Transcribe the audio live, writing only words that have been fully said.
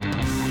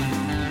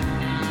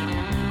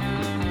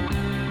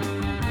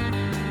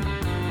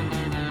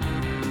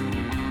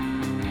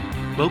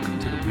Welcome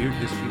to the Weird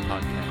History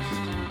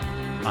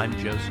Podcast. I'm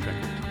Joe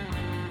Strickland.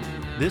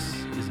 This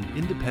is an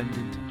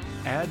independent,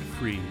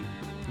 ad-free,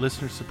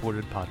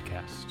 listener-supported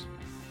podcast.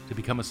 To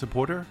become a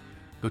supporter,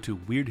 go to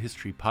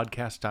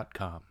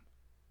weirdhistorypodcast.com.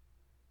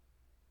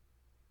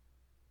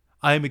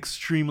 I am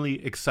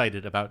extremely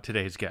excited about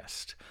today's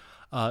guest.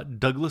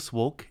 Douglas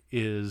Wolk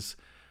is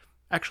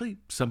actually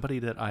somebody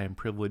that I am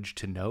privileged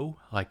to know,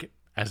 like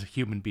as a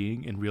human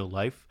being in real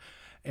life,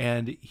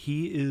 and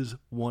he is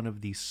one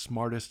of the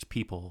smartest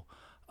people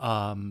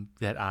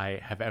that I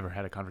have ever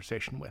had a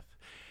conversation with.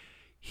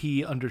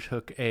 He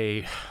undertook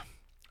an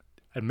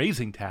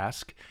amazing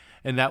task,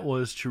 and that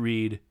was to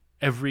read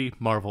every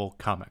Marvel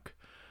comic.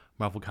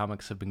 Marvel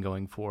comics have been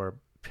going for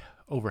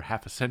over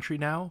half a century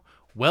now,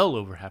 well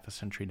over half a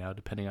century now,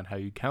 depending on how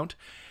you count,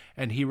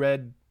 and he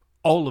read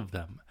all of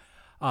them.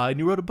 And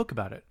he wrote a book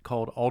about it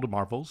called All the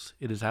Marvels.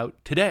 It is out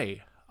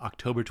today,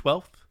 October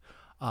 12th,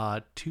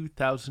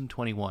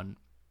 2021.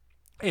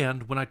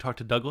 And when I talked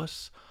to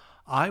Douglas,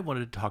 I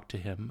wanted to talk to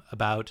him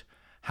about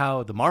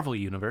how the Marvel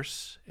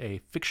Universe, a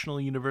fictional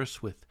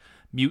universe with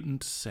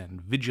mutants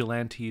and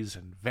vigilantes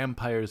and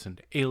vampires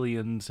and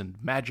aliens and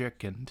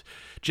magic and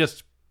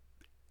just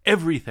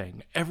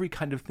everything, every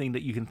kind of thing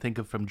that you can think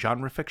of from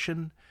genre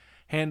fiction,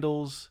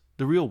 handles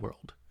the real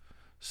world.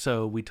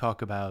 So we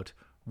talk about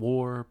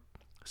war,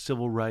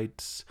 civil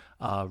rights,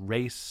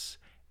 race,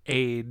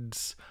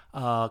 AIDS,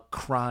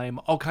 crime,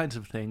 all kinds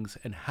of things,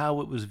 and how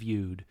it was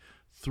viewed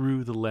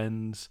through the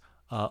lens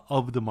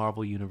of the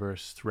Marvel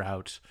Universe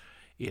throughout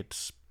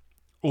its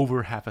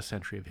over half a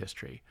century of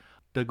history.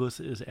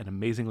 Douglas is an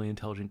amazingly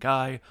intelligent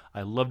guy.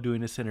 I love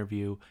doing this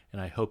interview, and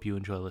I hope you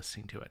enjoy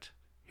listening to it.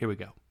 Here we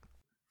go.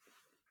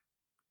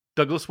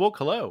 Douglas Wolk,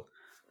 hello.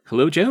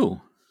 Hello,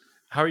 Joe.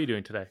 How are you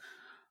doing today?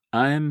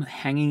 I'm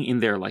hanging in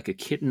there like a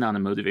kitten on a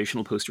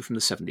motivational poster from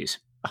the 70s.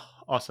 Oh,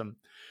 awesome.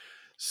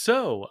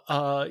 So,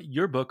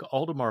 your book,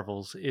 All the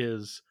Marvels,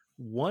 is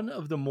one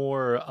of the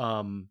more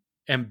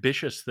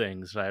ambitious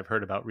things that I've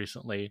heard about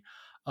recently.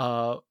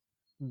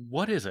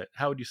 What is it?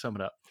 How would you sum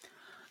it up?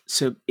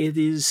 So it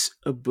is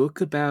a book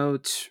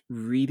about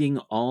reading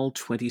all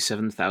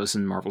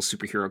 27,000 Marvel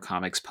superhero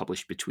comics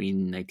published between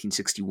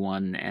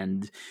 1961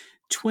 and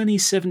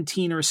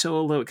 2017 or so,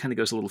 although it kind of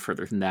goes a little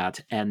further than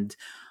that, and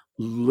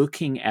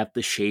looking at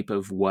the shape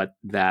of what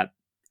that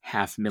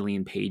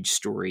 500,000-page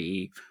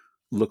story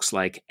looks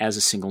like as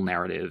a single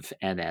narrative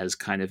and as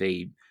kind of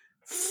a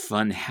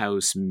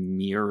funhouse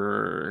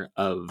mirror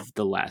of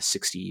the last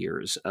 60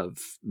 years of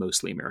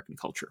mostly American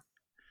culture.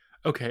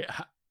 Okay.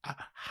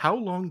 How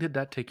long did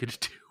that take you to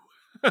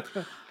do?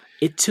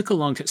 It took a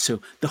long time.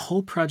 So the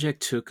whole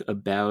project took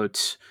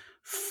about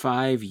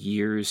 5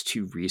 years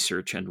to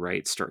research and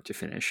write start to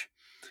finish.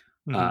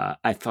 Mm-hmm.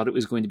 I thought it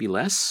was going to be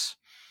less.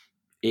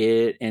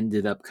 It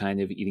ended up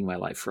kind of eating my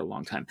life for a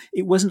long time.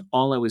 It wasn't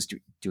all I was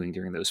doing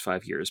during those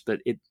 5 years,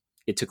 but it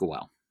took a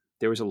while.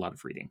 There was a lot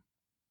of reading.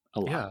 A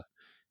lot. Yeah.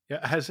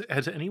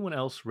 Has anyone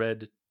else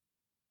read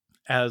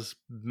as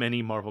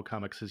many Marvel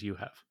comics as you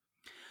have?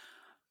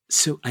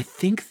 So I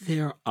think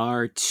there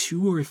are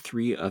 2 or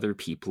 3 other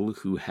people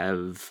who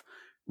have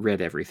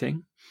read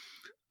everything.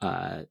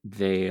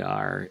 They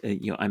are,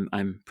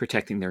 I'm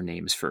protecting their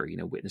names for,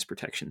 witness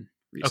protection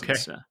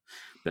reasons. Okay.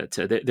 But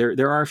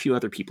there are a few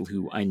other people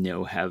who I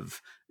know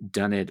have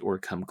done it or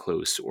come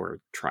close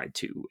or tried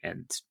to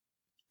and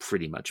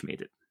pretty much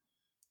made it.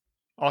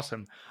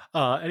 Awesome.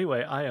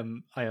 Anyway, I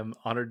am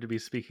honored to be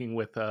speaking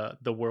with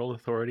the World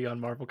Authority on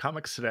Marvel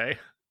Comics today.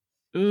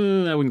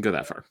 I wouldn't go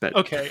that far, but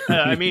okay.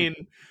 I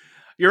mean,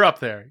 you're up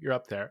there.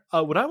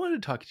 What I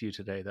wanted to talk to you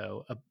today,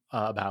 though,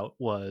 about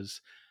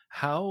was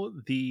how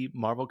the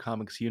Marvel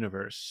Comics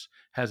universe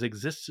has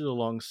existed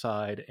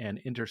alongside and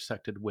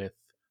intersected with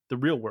the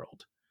real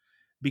world.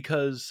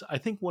 Because I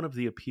think one of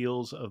the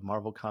appeals of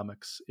Marvel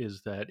Comics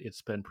is that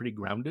it's been pretty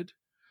grounded.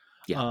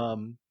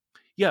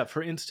 Yeah.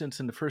 For instance,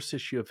 in the first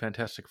issue of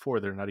Fantastic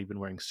Four, they're not even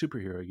wearing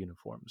superhero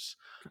uniforms.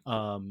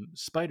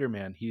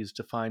 Spider-Man, he's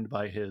defined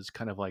by his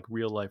kind of like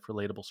real life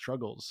relatable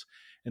struggles.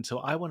 And so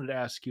I wanted to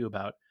ask you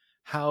about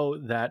how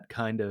that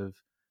kind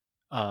of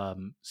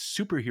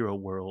superhero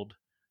world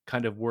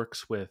kind of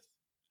works with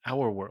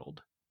our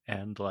world.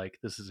 And like,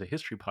 this is a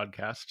history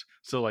podcast,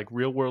 so like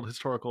real world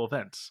historical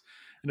events.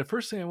 And the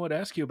first thing I wanted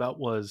to ask you about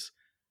was,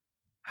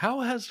 how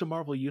has the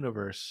Marvel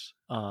Universe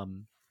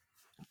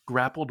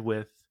grappled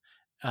with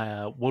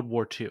World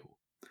War II?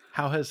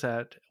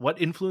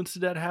 What influence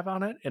did that have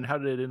on it, and how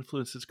did it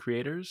influence its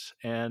creators,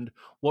 and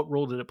what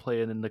role did it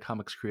play in the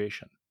comics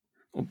creation?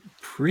 Well,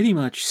 pretty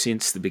much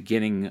since the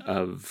beginning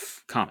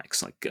of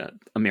comics, like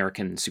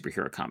American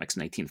superhero comics,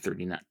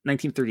 1938,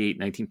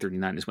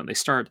 1939 is when they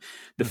start.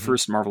 The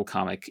first Marvel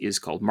comic is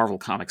called Marvel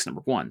Comics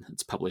 #1.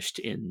 It's published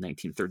in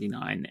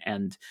 1939,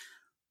 and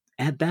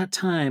at that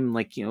time,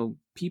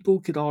 people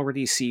could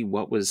already see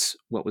what was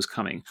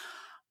coming.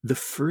 The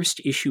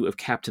first issue of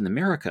Captain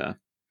America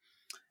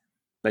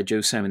by Joe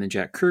Simon and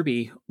Jack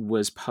Kirby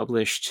was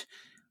published.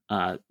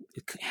 It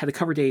had a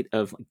cover date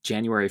of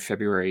January,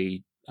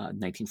 February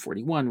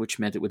 1941, which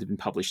meant it would have been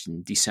published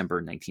in December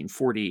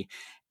 1940.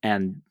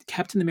 And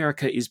Captain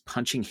America is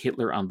punching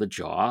Hitler on the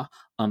jaw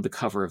on the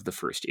cover of the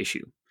first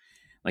issue.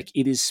 Like,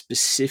 it is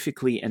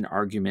specifically an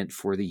argument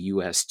for the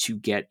US to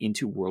get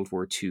into World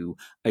War II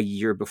a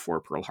year before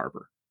Pearl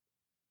Harbor.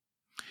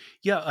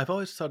 Yeah, I've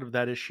always thought of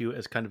that issue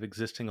as kind of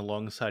existing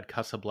alongside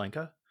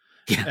Casablanca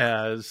Yeah.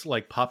 as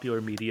like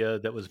popular media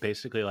that was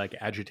basically like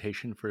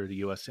agitation for the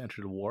US to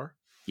enter the war.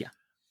 Yeah.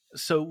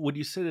 So would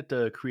you say that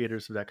the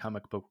creators of that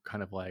comic book were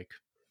kind of like,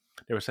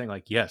 they were saying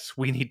like, yes,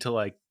 we need to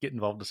like get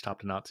involved to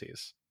stop the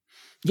Nazis?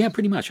 Yeah,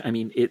 pretty much. I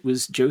mean, it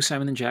was Joe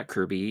Simon and Jack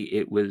Kirby.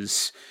 It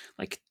was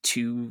like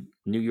two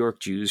New York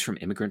Jews from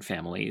immigrant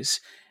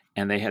families,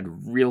 and they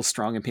had real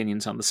strong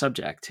opinions on the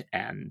subject.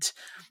 And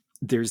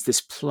there's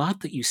this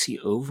plot that you see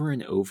over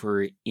and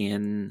over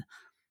in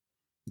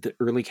the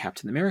early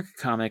Captain America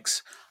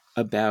comics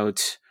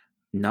about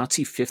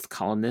Nazi fifth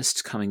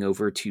columnists coming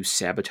over to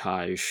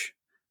sabotage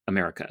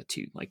America,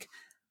 to like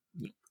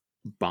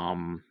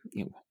bomb,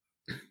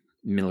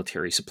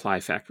 military supply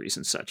factories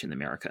and such in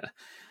America.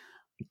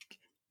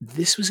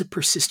 This was a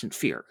persistent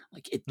fear.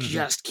 Like, it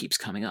just keeps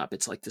coming up.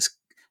 It's like this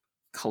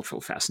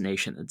cultural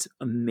fascination. It's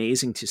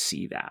amazing to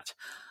see that.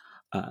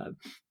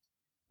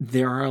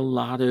 There are a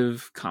lot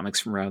of comics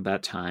from around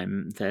that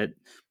time that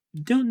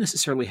don't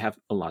necessarily have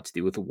a lot to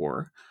do with the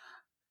war.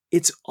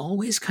 It's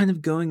always kind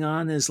of going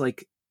on as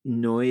like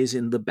noise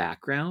in the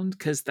background,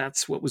 because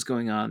that's what was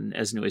going on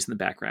as noise in the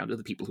background of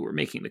the people who were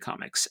making the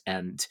comics.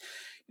 And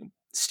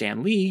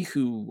Stan Lee,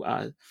 who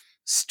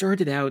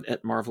started out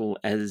at Marvel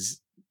as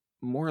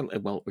more,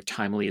 well, or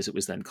Timely as it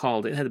was then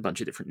called, it had a bunch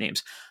of different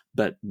names,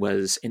 but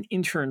was an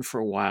intern for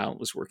a while,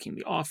 was working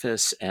the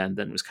office, and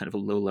then was kind of a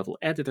low-level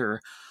editor,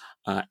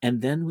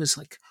 and then was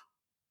like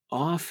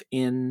off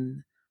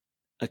in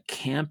a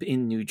camp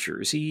in New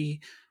Jersey,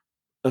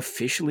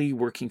 officially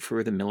working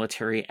for the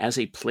military as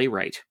a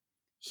playwright.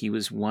 He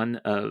was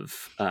one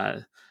of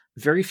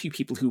very few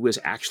people who was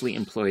actually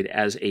employed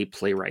as a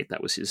playwright.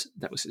 That was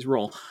his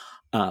role.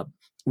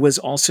 Was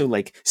also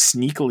like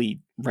sneakily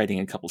writing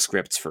a couple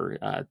scripts for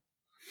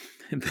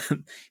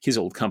his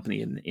old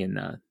company in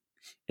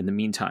the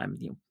meantime.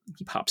 He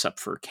pops up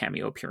for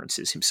cameo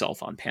appearances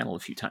himself on panel a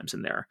few times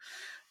in there.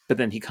 But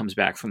then he comes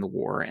back from the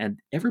war, and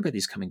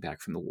everybody's coming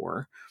back from the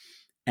war.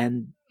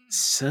 And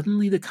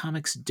suddenly the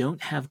comics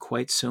don't have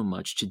quite so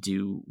much to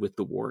do with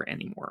the war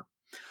anymore.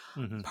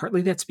 Mm-hmm.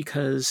 Partly that's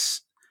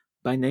because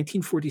by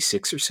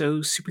 1946 or so,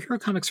 superhero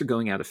comics are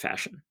going out of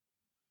fashion.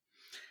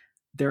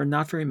 There are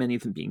not very many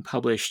of them being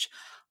published.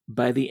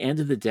 By the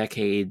end of the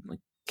decade, like,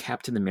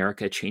 Captain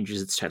America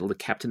changes its title to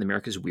Captain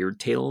America's Weird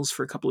Tales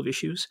for a couple of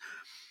issues,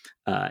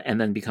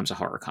 and then becomes a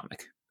horror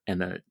comic,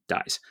 and then it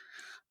dies.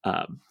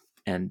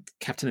 And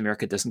Captain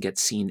America doesn't get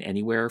seen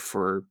anywhere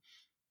for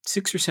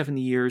 6 or 7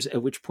 years,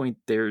 at which point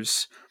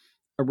there's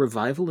a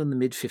revival in the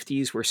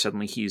mid-50s where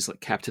suddenly he's like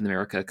Captain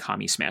America,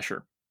 Commie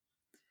Smasher.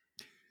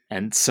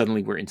 And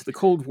suddenly we're into the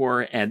Cold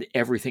War, and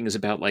everything is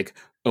about like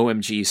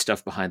OMG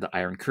stuff behind the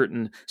Iron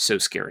Curtain. So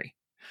scary.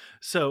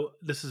 So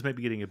this is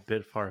maybe getting a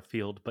bit far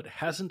afield, but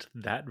hasn't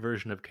that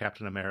version of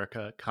Captain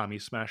America, Commie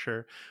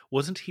Smasher,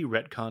 wasn't he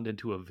retconned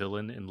into a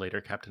villain in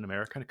later Captain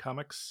America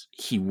comics?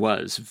 He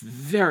was,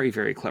 very,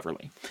 very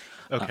cleverly.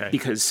 Okay.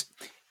 Because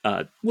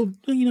we'll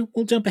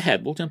jump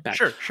ahead. We'll jump back.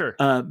 Sure.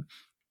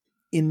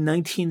 In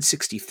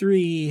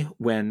 1963,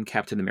 when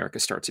Captain America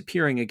starts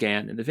appearing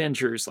again in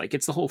Avengers, like,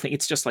 it's the whole thing.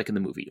 It's just like in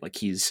the movie. Like,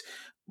 he's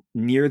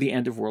near the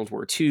end of World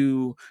War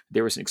II.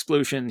 There was an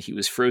explosion. He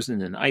was frozen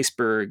in an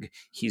iceberg.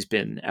 He's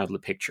been out of the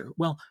picture.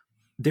 Well,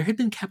 there had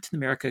been Captain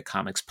America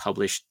comics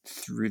published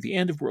through the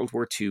end of World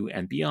War II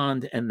and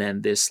beyond, and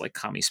then this like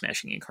commie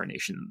smashing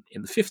incarnation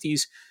in the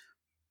 50s.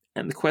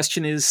 And the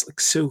question is, like,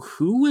 so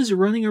who was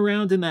running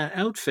around in that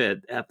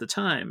outfit at the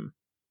time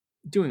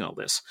doing all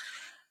this?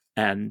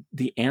 And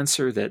the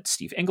answer that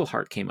Steve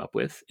Englehart came up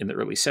with in the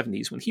early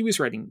 70s when he was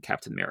writing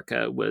Captain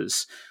America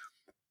was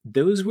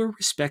those were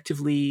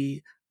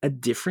respectively a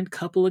different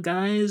couple of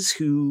guys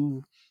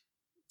who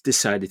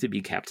decided to be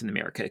Captain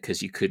America,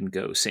 because you couldn't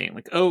go saying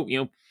like, oh,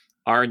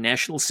 our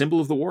national symbol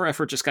of the war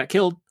effort just got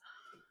killed.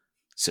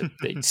 So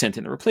they sent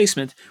in a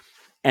replacement.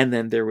 And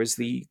then there was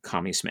the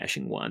commie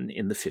smashing one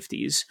in the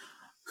 50s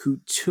who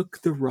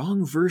took the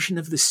wrong version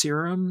of the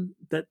serum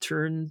that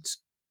turned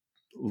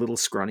little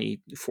scrawny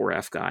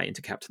 4F guy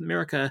into Captain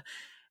America,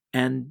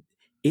 and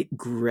it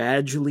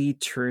gradually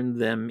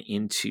turned them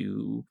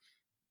into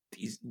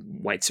these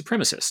white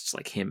supremacists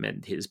like him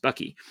and his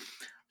Bucky.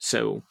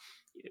 So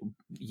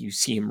you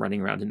see him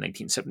running around in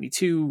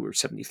 1972 or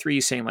 73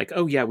 saying like,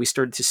 oh yeah, we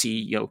started to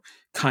see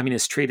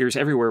communist traitors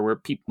everywhere where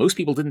most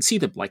people didn't see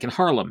them, like in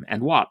Harlem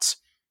and Watts.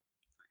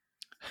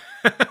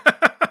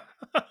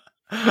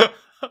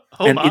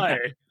 Oh my.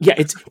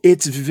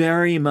 It's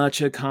very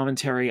much a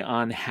commentary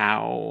on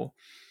how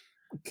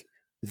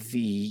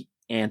the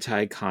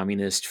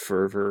anti-communist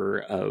fervor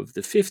of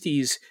the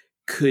 50s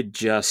could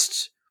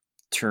just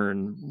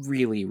turn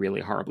really,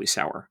 really horribly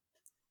sour.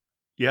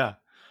 Yeah.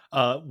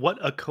 What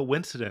a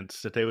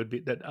coincidence that they would be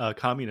that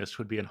communists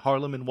would be in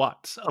Harlem and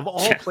Watts of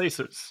all Yeah,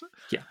 places,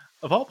 yeah,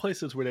 of all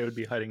places where they would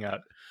be hiding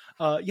out.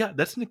 Yeah,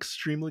 that's an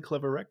extremely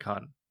clever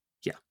retcon.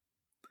 yeah.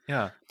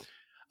 Yeah.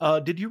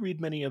 Did you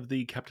read many of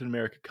the Captain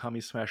America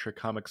Commie Smasher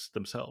comics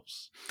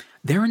themselves?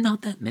 There are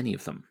not that many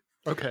of them.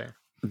 Okay.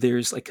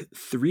 There's like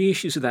 3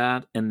 issues of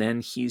that, and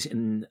then he's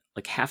in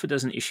like half a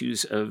dozen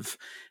issues of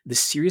the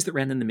series that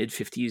ran in the mid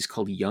 50s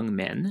called Young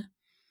Men,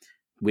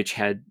 which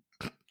had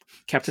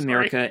Captain Sorry.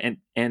 America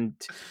and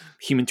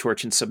Human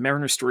Torch and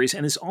Submariner stories,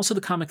 and is also the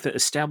comic that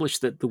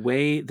established that the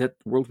way that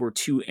World War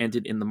II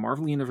ended in the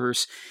Marvel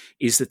Universe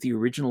is that the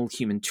original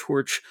Human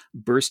Torch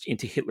burst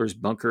into Hitler's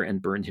bunker and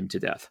burned him to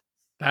death.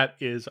 That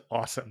is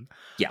awesome.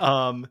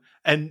 Yeah,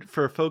 And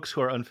for folks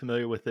who are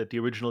unfamiliar with it, the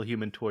original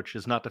Human Torch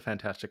is not the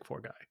Fantastic Four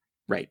guy.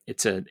 right.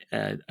 It's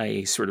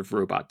a sort of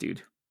robot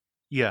dude.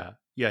 Yeah,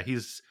 yeah,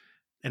 he's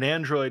an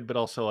android, but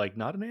also like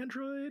not an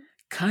android.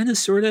 Kind of,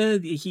 sort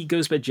of. He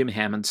goes by Jim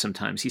Hammond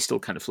sometimes. He's still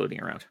kind of floating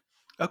around.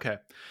 Okay,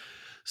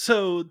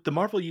 so the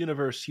Marvel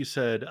Universe, you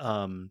said,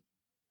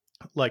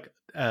 like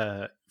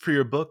for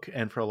your book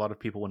and for a lot of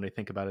people when they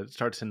think about it, it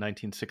starts in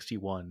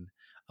 1961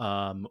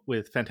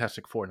 with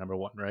Fantastic Four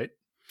 #1, right?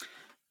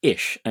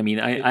 Ish. I mean,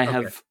 I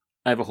Okay,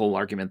 have a whole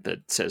argument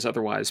that says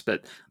otherwise,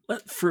 but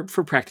for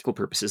practical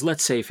purposes,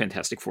 let's say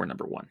Fantastic Four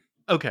 #1.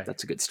 okay,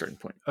 That's a good starting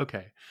point.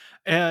 okay,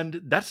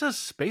 and that's a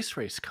space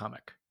race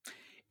comic.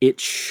 It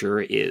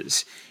sure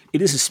is.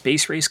 It is a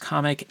space race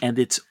comic, and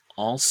it's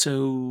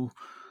also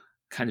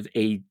kind of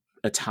a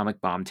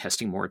atomic bomb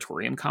testing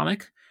moratorium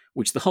comic,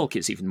 which the Hulk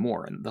is even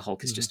more, and the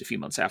Hulk is Mhm. just a few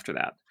months after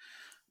that.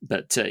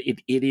 But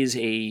it is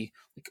a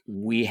like,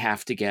 we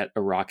have to get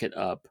a rocket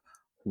up.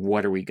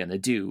 What are we going to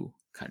do?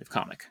 Kind of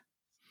comic.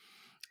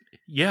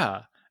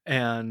 Yeah,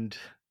 and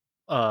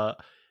uh,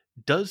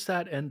 does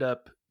that end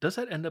up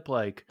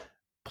like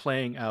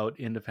playing out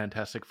in the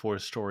Fantastic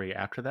Four's story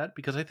after that?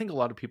 Because I think a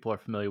lot of people are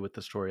familiar with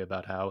the story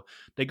about how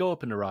they go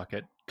up in a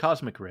rocket,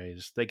 cosmic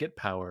rays, they get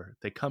power,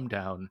 they come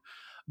down,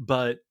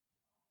 but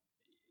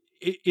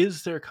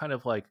is there kind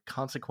of like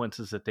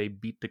consequences that they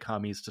beat the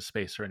commies to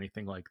space or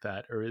anything like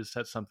that, or is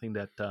that something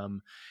that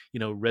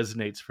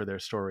resonates for their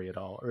story at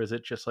all, or is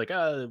it just like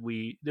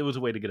it was a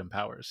way to get them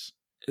powers?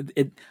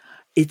 It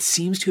it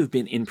seems to have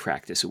been in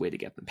practice a way to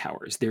get them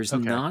powers. Okay. There's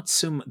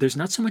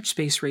not so much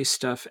space race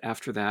stuff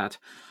after that.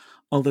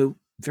 Although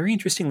very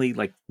interestingly,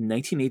 like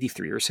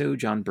 1983 or so,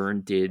 John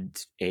Byrne did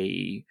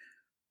a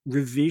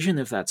revision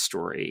of that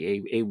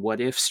story, a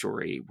what if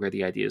story, where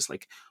the idea is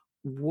like,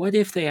 what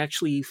if they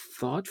actually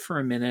thought for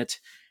a minute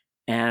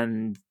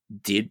and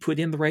did put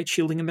in the right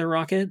shielding in their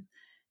rocket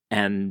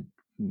and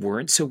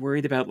weren't so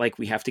worried about like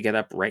we have to get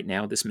up right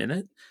now this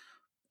minute,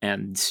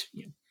 and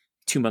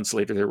 2 months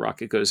later their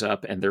rocket goes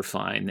up and they're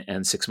fine,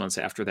 and 6 months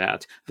after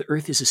that the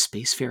Earth is a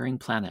spacefaring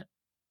planet.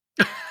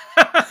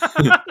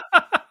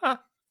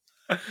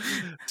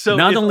 So if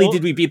Not only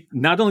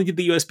did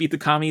the US beat the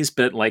commies,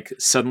 but like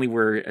suddenly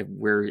we're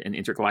an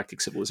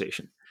intergalactic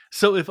civilization.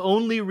 so if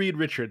only Reed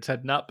Richards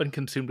had not been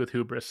consumed with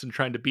hubris and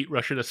trying to beat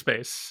Russia to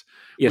space,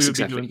 we Yes, would be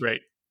doing exactly.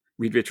 great.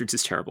 Reed Richards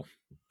is terrible.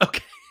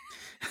 Okay.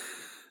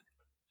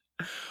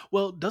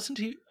 Well, doesn't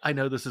he? I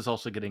know this is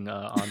also getting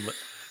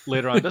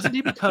later on. Doesn't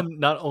he become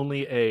not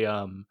only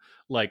a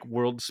like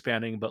world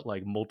spanning but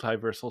like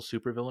multiversal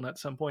supervillain at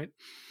some point?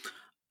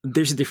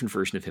 There's a different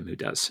version of him who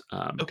does.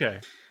 Okay.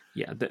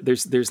 Yeah,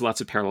 there's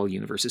lots of parallel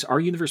universes. Our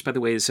universe, by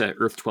the way, is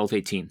Earth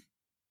 1218.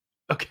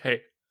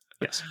 Okay.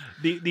 Yes,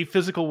 The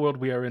physical world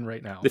we are in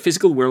right now. the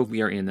physical world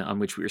we are in, on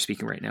which we are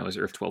speaking right now, is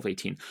Earth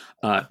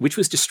 1218, which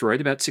was destroyed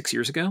about 6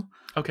 years ago,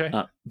 Okay.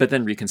 but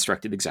then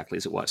reconstructed exactly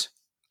as it was.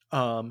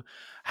 Um,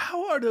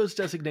 how are those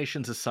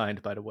designations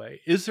assigned, by the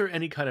way? Is there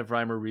any kind of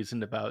rhyme or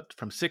reason about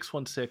from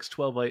 616,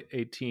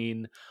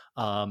 1218,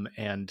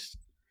 and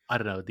I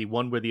don't know, the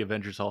one where the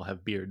Avengers all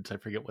have beards? I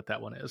forget what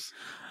that one is.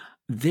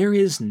 There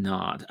is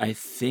not. I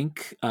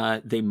think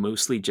they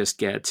mostly just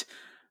get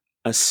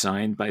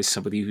assigned by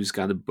somebody who's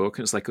got a book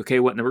and it's like, okay,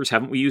 what numbers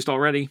haven't we used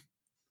already?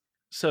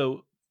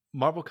 So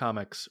Marvel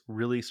Comics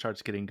really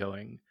starts getting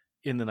going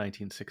in the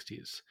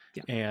 1960s,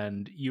 Yeah.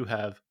 and you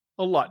have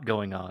a lot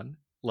going on,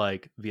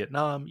 like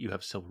Vietnam, you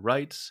have civil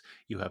rights,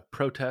 you have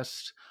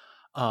protests,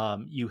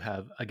 you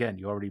have, again,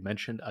 you already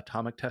mentioned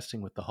atomic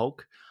testing with the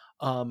Hulk.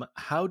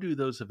 How do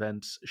those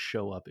events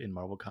show up in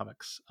Marvel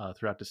Comics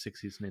throughout the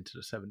 60s and into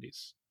the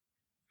 70s?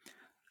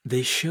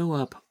 They show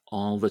up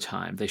all the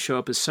time. They show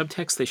up as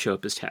subtext, they show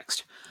up as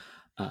text.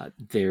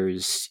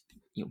 There's,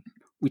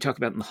 we talk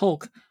about in the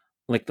Hulk,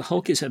 like the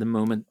Hulk is at a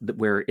moment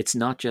where it's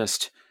not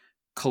just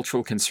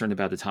cultural concern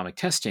about atomic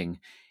testing.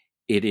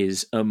 It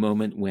is a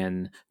moment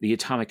when the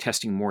atomic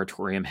testing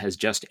moratorium has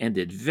just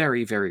ended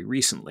very, very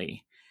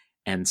recently,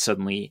 and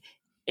suddenly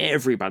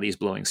everybody's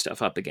blowing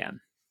stuff up again.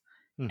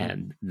 Hmm.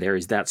 And there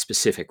is that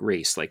specific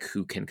race, like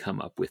who can come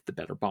up with the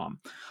better bomb.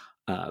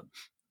 Uh,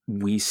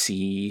 we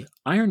see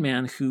Iron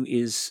Man, who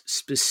is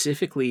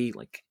specifically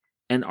like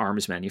an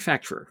arms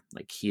manufacturer.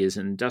 Like he is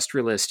an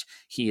industrialist.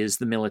 He is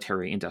the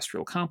military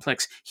industrial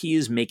complex. He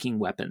is making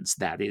weapons.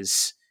 That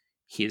is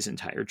his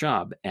entire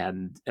job.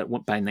 And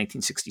by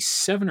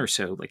 1967 or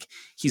so, like,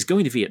 he's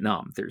going to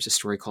Vietnam. There's a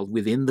story called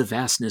Within the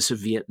Vastness of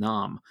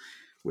Vietnam,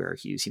 where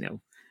he's,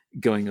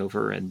 going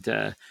over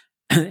and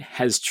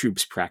has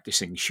troops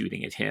practicing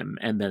shooting at him.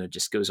 And then it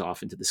just goes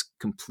off into this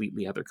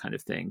completely other kind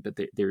of thing. But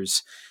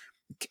there's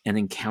an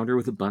encounter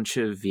with a bunch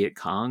of Viet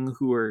Cong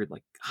who are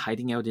like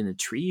hiding out in a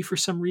tree for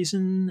some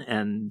reason.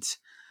 And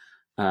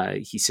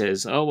he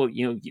says, "Oh, well,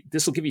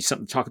 this will give you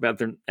something to talk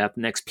about at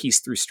the next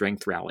Peace Through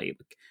Strength rally."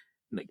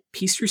 Like,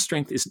 peace through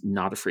strength is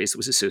not a phrase that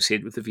was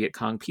associated with the Viet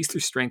Cong. Peace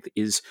through strength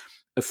is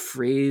a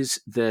phrase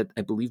that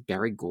I believe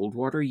Barry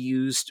Goldwater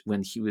used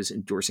when he was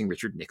endorsing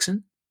Richard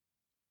Nixon.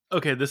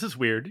 Okay, this is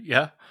weird.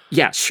 Yeah.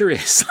 Yeah, sure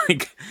is.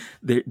 Like,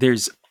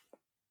 there's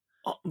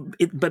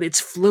but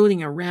it's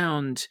floating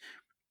around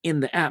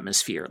in the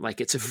atmosphere. Like,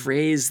 it's a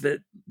phrase that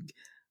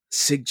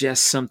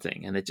suggests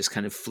something, and it just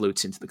kind of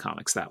floats into the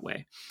comics that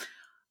way.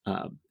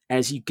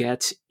 As you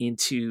get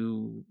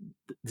into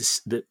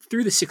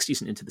through the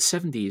 60s and into the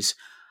 70s,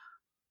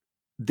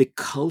 the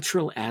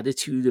cultural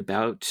attitude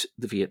about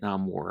the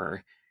Vietnam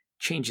War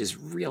changes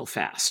real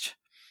fast.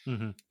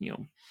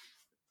 Mm-hmm.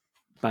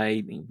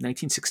 By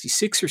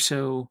 1966 or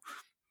so,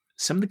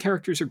 some of the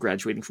characters are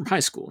graduating from high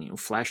school.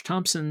 Flash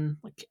Thompson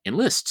like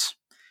enlists.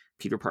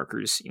 Peter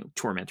Parker's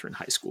tormentor in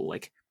high school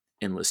like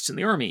enlists in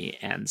the army,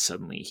 and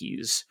suddenly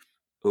he's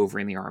over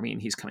in the army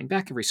and he's coming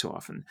back every so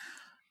often.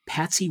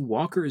 Patsy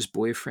Walker's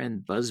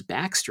boyfriend, Buzz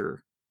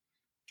Baxter,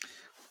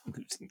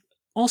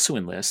 also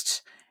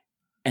enlists.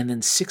 And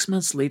then 6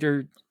 months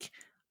later,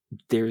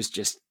 there's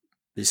just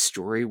this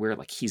story where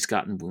like he's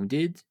gotten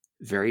wounded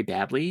very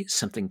badly.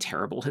 Something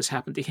terrible has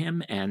happened to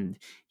him, and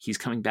he's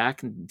coming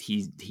back, and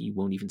he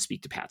won't even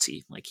speak to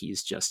Patsy. Like,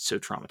 he's just so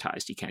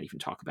traumatized he can't even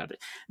talk about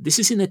it. This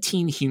is in a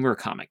teen humor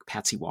comic,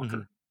 Patsy Walker.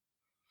 Mm-hmm.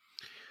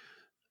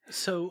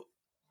 So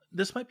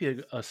this might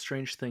be a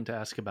strange thing to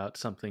ask about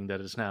something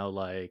that is now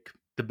like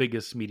the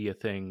biggest media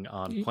thing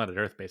on planet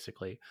Earth,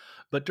 basically.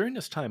 But during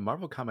this time,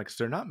 Marvel Comics,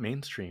 they're not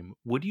mainstream.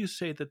 Would you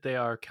say that they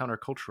are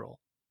countercultural?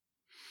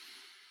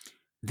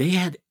 They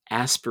had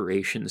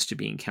aspirations to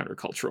being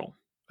countercultural.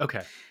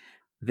 Okay.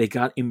 They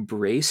got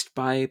embraced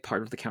by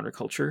part of the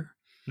counterculture,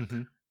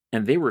 mm-hmm.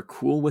 and they were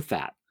cool with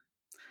that.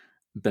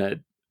 But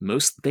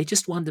they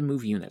just wanted to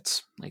move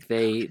units. Like,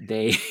 they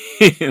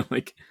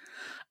like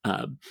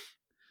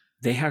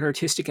they had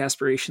artistic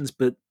aspirations,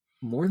 but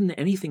more than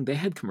anything, they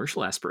had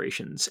commercial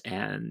aspirations,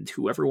 and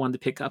whoever wanted to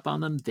pick up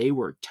on them, they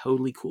were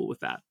totally cool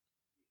with that.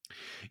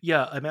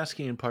 Yeah, I'm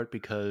asking in part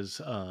because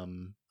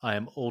I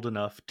am old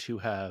enough to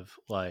have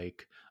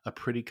like a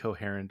pretty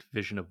coherent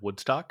vision of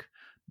Woodstock.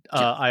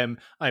 I'm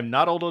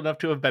not old enough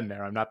to have been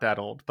there. I'm not that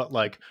old, but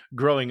like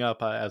growing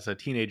up as a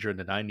teenager in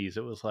the 90s,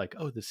 it was like,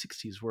 oh, the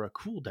 60s were a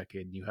cool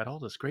decade and you had all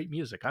this great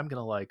music. I'm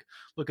going to like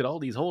look at all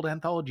these old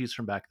anthologies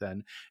from back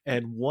then.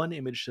 And one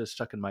image that's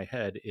stuck in my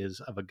head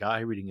is of a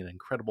guy reading an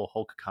Incredible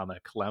Hulk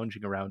comic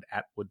lounging around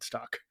at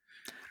Woodstock.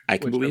 I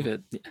can believe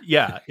it.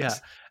 Yeah.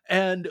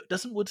 And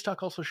doesn't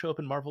Woodstock also show up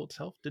in Marvel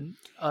itself? Didn't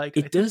like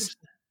it does?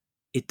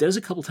 It does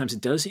a couple times. It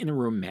does in a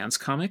romance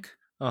comic.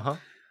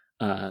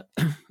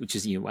 Which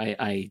is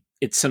I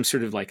it's some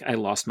sort of like I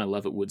lost my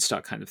love at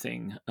Woodstock kind of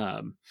thing.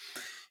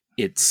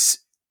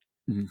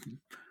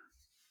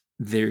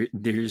 There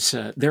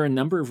are a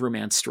number of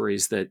romance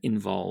stories that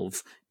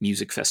involve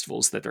music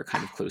festivals that are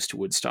kind of close to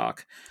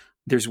Woodstock.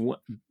 There's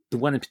the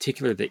one in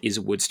particular that is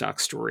a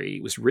Woodstock story.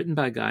 It was written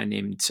by a guy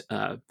named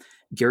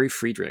Gary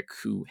Friedrich,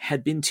 who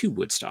had been to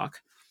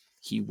Woodstock.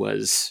 He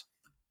was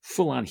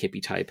full-on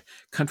hippie type.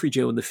 Country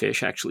Joe and the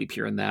Fish actually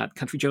appear in that.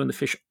 Country Joe and the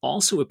Fish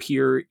also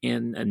appear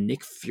in a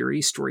Nick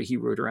Fury story he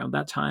wrote around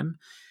that time,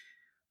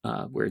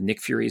 where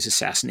Nick Fury is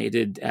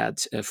assassinated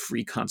at a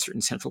free concert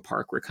in Central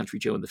Park where Country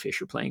Joe and the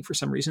Fish are playing for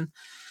some reason.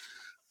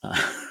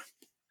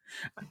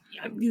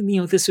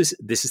 This is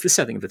the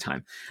setting of the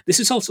time. This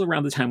is also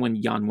around the time when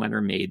Jan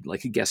Wenner made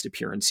like a guest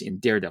appearance in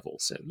Daredevil.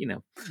 So,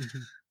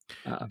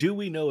 do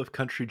we know if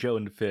Country Joe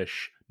and the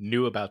Fish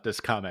knew about this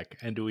comic,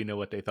 and do we know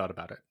what they thought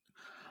about it?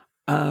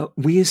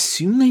 We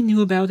assume they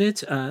knew about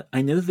it.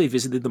 I know that they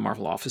visited the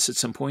Marvel office at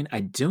some point. I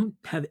don't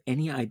have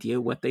any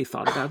idea what they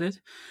thought about it,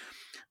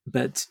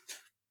 but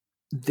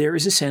there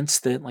is a sense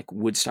that like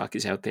Woodstock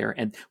is out there,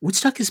 and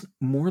Woodstock is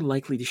more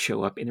likely to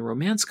show up in a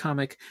romance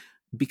comic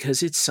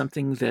because it's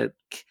something that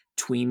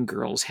tween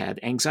girls had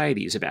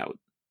anxieties about.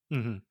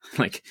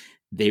 Like,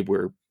 they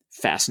were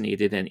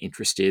fascinated and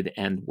interested,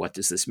 and what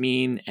does this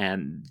mean?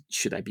 And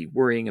should I be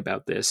worrying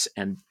about this?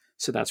 And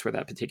so that's where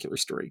that particular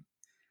story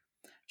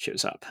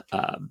shows up.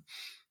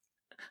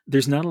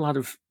 There's not a lot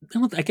of.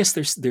 I guess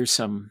there's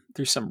some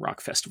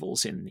rock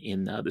festivals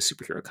in the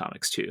superhero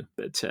comics too.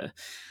 But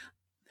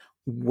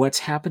what's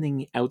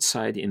happening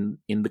outside in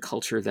the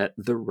culture that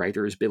the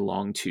writers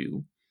belong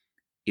to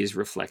is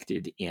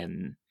reflected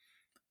in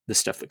the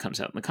stuff that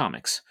comes out in the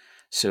comics.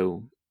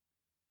 So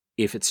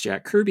if it's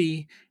Jack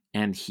Kirby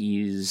and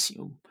he's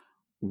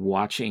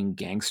watching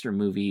gangster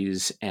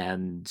movies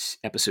and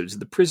episodes of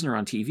The Prisoner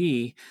on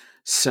TV,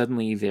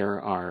 suddenly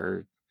there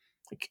are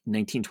like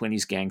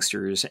 1920s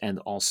gangsters, and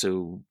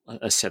also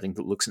a setting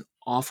that looks an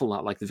awful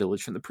lot like the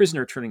village from The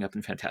Prisoner turning up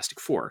in Fantastic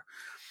Four.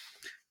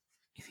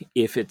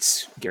 If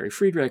it's Gary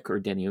Friedrich or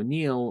Denny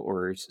O'Neil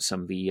or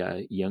some of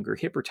the younger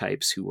hipper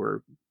types who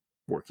were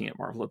working at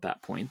Marvel at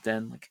that point,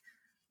 then like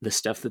the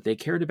stuff that they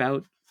cared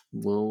about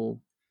will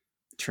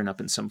turn up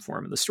in some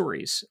form in the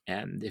stories.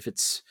 And if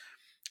it's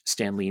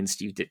Stan Lee and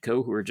Steve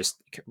Ditko who are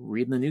just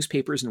reading the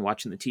newspapers and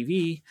watching the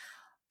TV,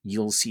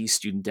 you'll see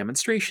student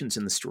demonstrations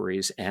in the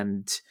stories.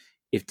 And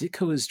if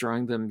Ditko is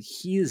drawing them,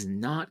 he is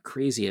not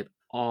crazy at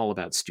all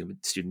about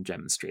student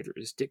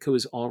demonstrators. Ditko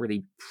is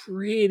already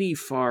pretty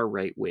far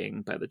right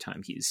wing by the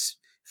time he's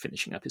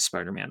finishing up his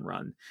Spider-Man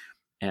run.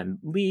 And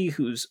Lee,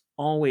 who's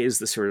always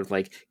the sort of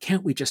like,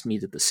 can't we just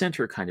meet at the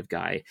center kind of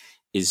guy,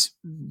 is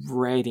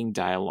writing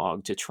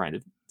dialogue to try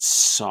to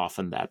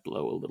soften that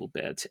blow a little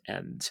bit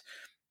and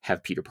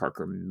have Peter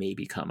Parker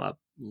maybe come up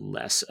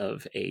less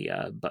of a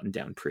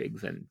button-down prig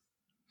than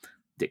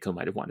Ditko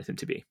might have wanted him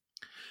to be.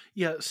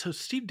 Yeah, so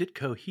Steve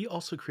Ditko, he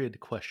also created the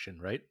Question,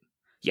 right?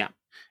 Yeah.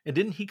 And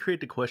didn't he create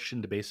the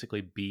Question to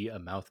basically be a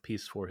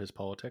mouthpiece for his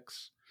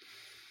politics?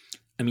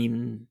 I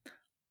mean,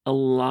 a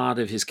lot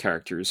of his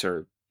characters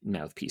are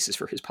mouthpieces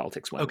for his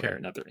politics one way or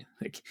another.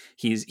 Like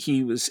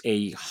he was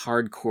a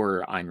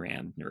hardcore Ayn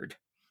Rand nerd.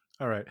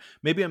 All right.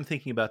 Maybe I'm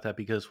thinking about that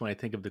because when I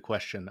think of the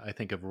Question, I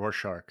think of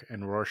Rorschach,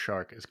 and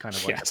Rorschach is kind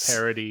of like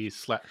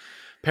a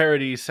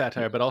parody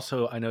satire, but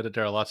also I know that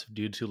there are lots of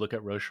dudes who look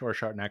at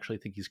Rorschach and actually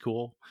think he's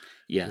cool.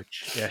 Yeah.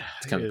 Which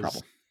it's kind of a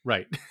problem.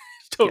 Right.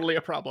 It's totally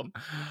a problem.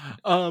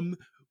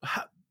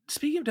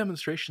 Speaking of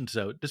demonstrations,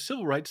 though, the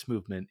civil rights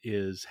movement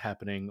is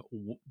happening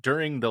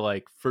during the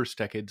like first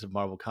decades of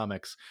Marvel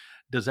Comics.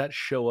 Does that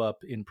show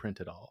up in print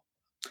at all?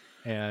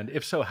 And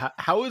if so,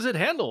 how is it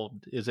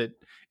handled? Is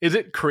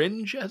it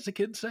cringe, as the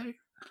kids say?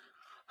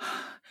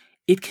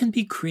 It can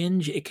be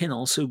cringe. It can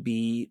also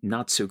be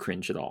not so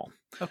cringe at all.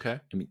 Okay.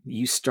 I mean,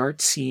 you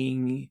start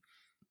seeing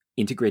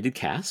integrated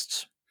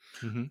casts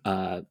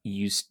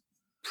used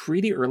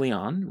pretty early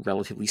on,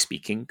 relatively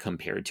speaking,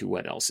 compared to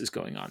what else is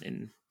going on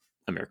in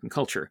American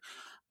culture.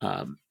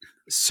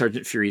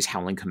 Sergeant Fury's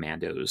Howling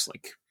Commandos,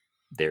 like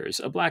there's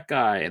a black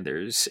guy and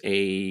there's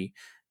a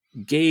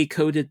gay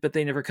coded but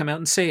they never come out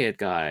and say it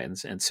guy,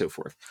 and so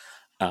forth.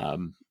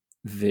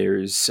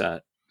 There's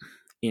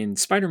in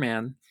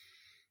Spider-Man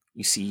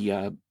you see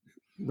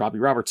Robbie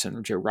Robertson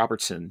or Joe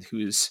Robertson,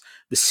 who's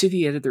the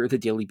city editor of the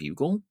Daily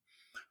Bugle,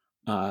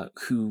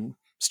 who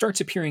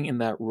starts appearing in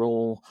that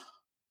role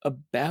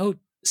about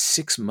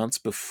 6 months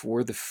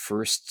before the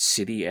first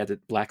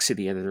black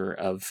city editor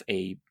of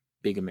a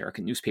big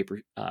American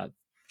newspaper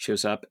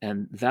shows up,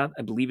 and that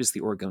I believe is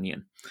the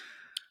Oregonian.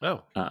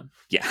 Oh,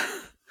 yeah.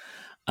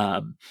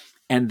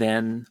 And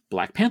then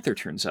Black Panther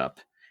turns up.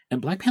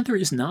 And Black Panther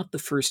is not the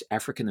first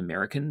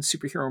African-American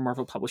superhero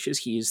Marvel publishes.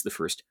 He is the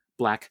first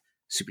black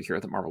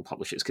superhero that Marvel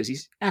publishes because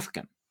he's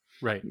African.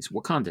 Right. He's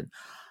Wakandan.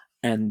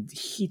 And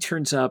he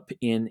turns up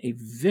in a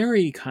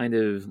very kind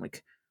of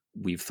like,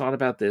 we've thought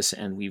about this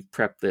and we've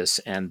prepped this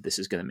and this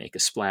is going to make a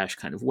splash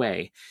kind of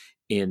way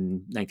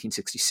in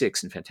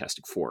 1966 in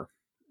Fantastic Four,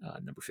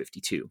 number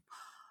 52.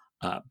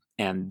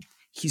 And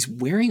he's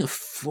wearing a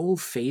full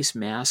face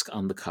mask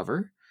on the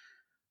cover.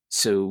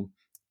 So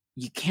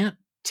you can't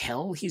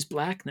tell he's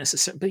black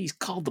necessarily, but he's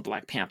called the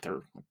Black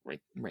Panther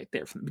right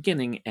there from the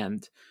beginning,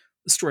 and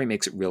the story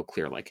makes it real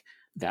clear, like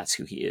that's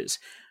who he is.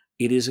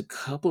 It is a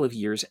couple of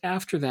years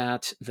after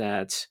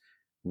that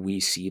we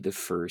see the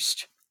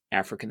first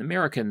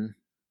African-American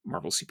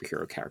Marvel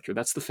superhero character.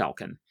 That's the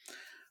Falcon,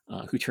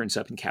 who turns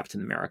up in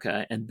Captain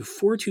America, and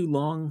before too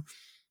long,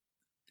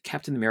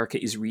 Captain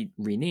America is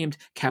renamed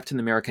Captain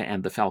America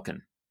and the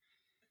Falcon.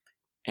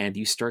 And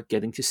you start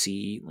getting to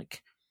see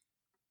like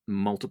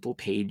multiple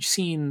page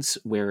scenes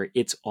where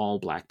it's all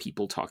black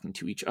people talking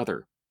to each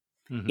other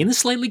in a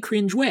slightly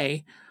cringe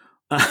way,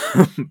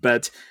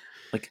 but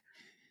like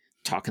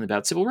talking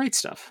about civil rights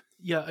stuff.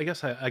 Yeah, I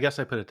guess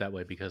I put it that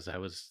way because I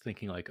was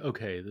thinking like,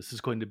 okay, this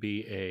is going to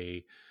be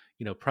a,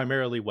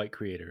 primarily white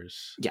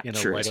creators. Yeah,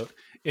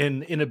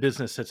 in a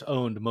business that's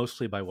owned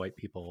mostly by white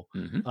people.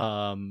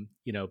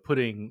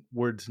 Putting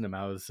words in the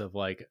mouths of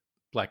like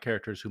black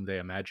characters whom they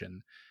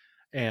imagine,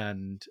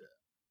 and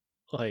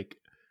like,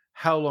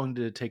 how long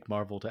did it take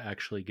Marvel to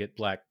actually get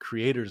black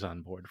creators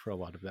on board for a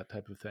lot of that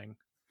type of thing?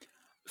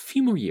 A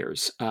few more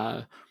years.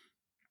 An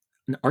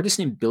artist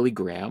named Billy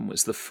Graham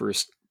was the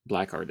first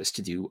black artist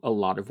to do a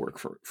lot of work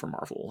for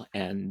Marvel,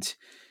 and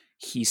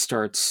he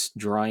starts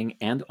drawing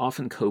and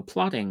often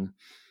co-plotting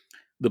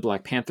the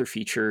Black Panther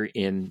feature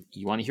in,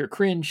 you want to hear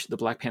cringe, the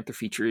Black Panther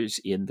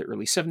features in the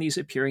early 70s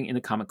appearing in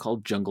a comic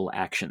called Jungle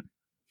Action.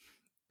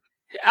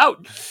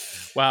 Out!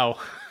 Wow.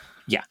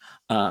 Yeah.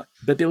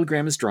 But Billy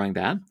Graham is drawing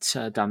that.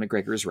 Don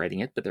McGregor is writing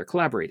it, but they're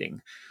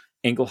collaborating.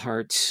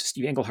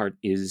 Steve Englehart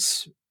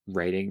is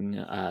writing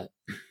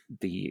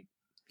the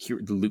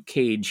Luke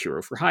Cage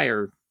Hero for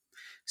Hire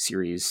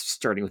series,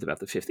 starting with about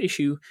the 5th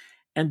issue.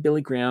 And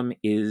Billy Graham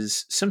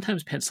is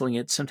sometimes penciling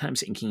it,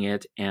 sometimes inking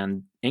it.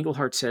 And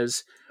Englehart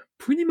says,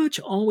 pretty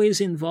much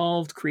always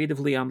involved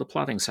creatively on the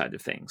plotting side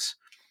of things.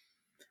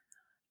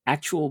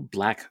 actual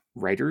black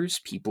writers,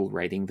 people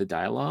writing the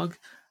dialogue,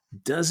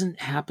 doesn't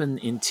happen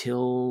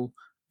until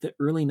the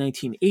early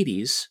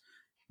 1980s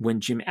when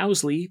Jim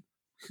Owsley,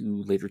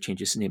 who later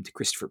changes his name to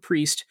Christopher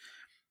Priest,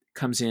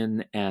 comes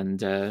in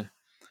and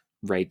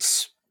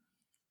writes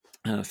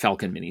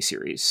Falcon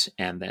miniseries,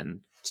 and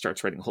then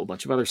starts writing a whole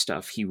bunch of other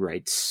stuff. He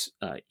writes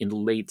in the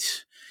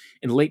late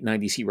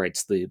 90s. He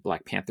writes the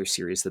Black Panther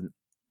series that an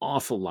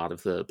awful lot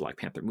of the Black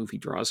Panther movie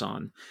draws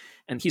on,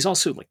 and he's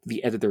also like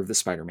the editor of the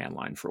Spider-Man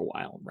line for a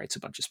while. And writes a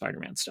bunch of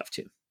Spider-Man stuff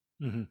too.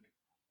 Hmm.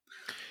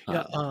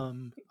 Yeah.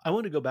 Um, I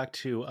want to go back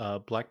to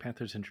Black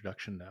Panther's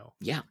introduction though,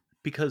 yeah,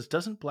 because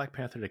doesn't Black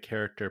Panther the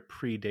character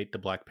predate the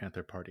Black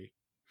Panther Party?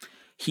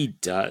 he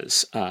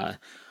does.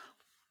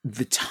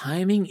 The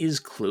timing is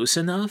close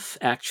enough,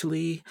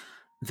 actually,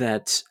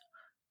 that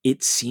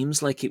it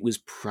seems like it was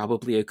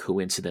probably a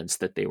coincidence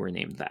that they were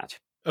named that.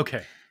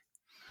 Okay.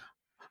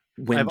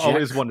 When I've Jack,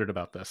 always wondered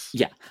about this.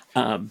 yeah,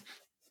 um,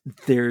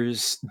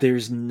 there's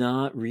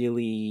not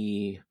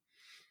really.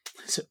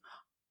 So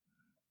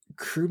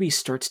Kirby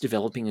starts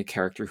developing a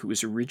character who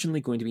was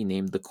originally going to be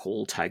named the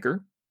Coal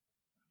Tiger.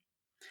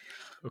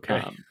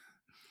 Okay.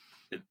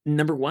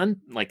 Number one,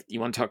 like, you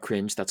want to talk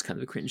cringe, that's kind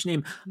of a cringe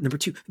name. Number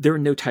two, there are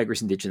no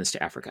tigers indigenous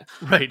to Africa.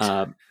 Right.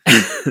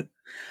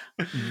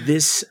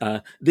 This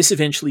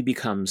eventually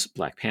becomes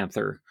Black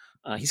Panther.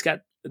 He's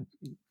got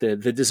the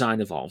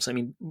design evolves. I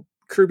mean,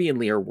 Kirby and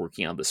Lee are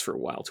working on this for a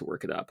while to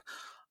work it up.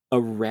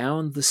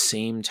 Around the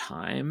same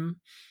time,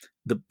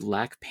 the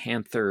Black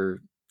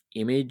Panther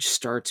image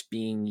starts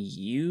being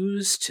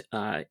used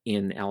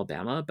in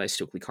Alabama by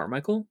Stokely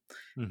Carmichael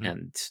Mhm.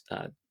 and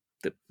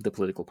the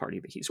political party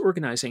that he's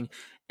organizing.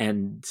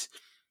 And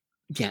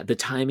yeah, the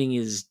timing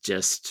is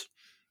just,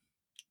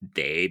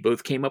 they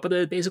both came up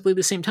at basically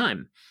the same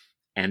time.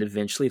 And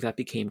eventually that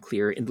became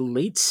clear. In the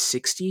late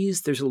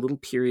 60s, there's a little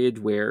period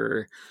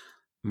where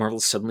Marvel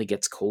suddenly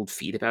gets cold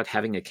feet about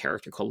having a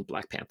character called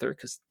Black Panther,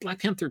 because Black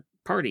Panther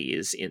Party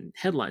is in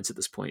headlines at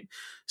this point.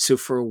 So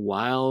for a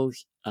while,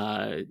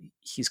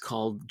 he's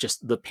called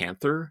just the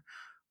Panther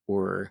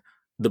or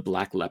the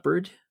Black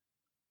Leopard.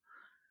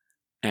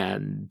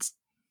 And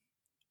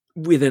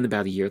within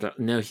about a year,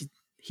 no,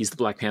 he's the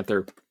Black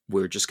Panther.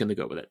 We're just going to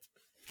go with it.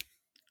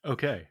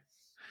 Okay.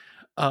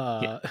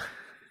 Yeah.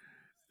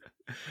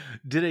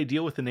 Did they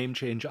deal with the name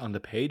change on the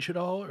page at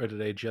all, or did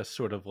they just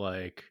sort of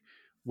like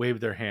wave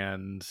their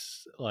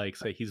hands, like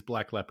say he's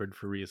Black Leopard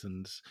for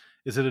reasons?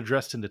 Is it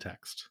addressed in the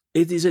text?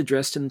 It is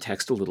addressed in the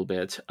text a little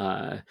bit.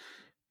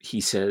 He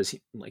says,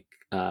 like,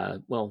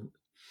 well,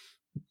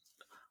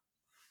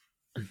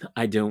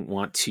 I don't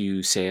want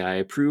to say I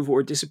approve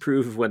or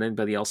disapprove of what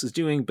anybody else is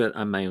doing, but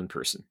I'm my own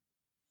person.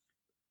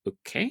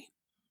 Okay,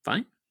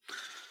 fine.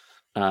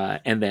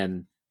 And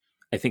then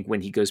I think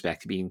when he goes back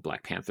to being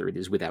Black Panther, it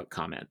is without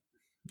comment.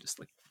 Just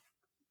like,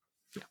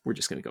 yeah, we're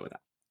just going to go with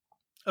that.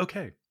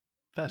 Okay.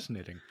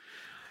 Fascinating.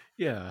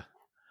 Yeah.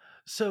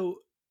 So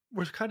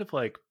we're kind of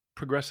like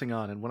progressing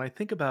on. And when I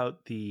think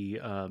about the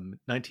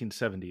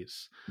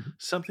 1970s, Mhm.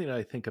 something that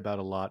I think about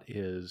a lot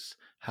is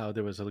how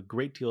there was a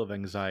great deal of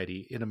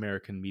anxiety in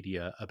American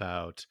media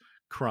about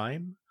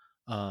crime,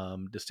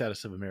 the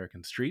status of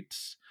American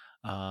streets,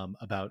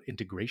 about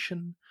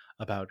integration,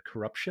 about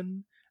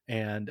corruption,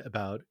 and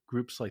about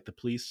groups like the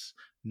police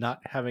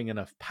not having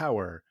enough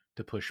power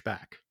to push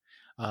back.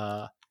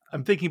 Uh,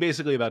 I'm thinking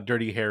basically about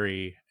Dirty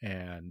Harry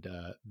and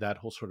that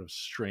whole sort of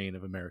strain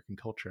of American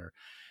culture.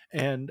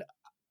 And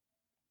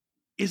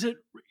is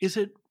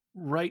it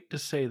right to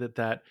say that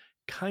that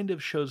kind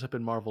of shows up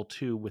in Marvel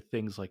too with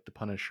things like the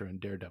Punisher and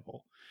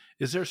Daredevil?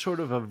 Is there sort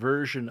of a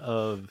version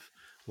of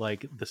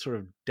like the sort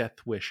of death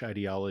wish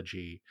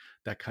ideology,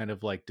 that kind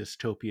of like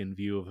dystopian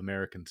view of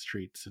American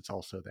streets? It's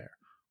also there,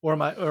 or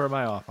am I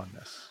off on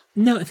this?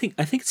 No, I think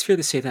it's fair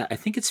to say that. I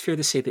think it's fair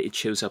to say that it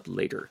shows up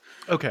later.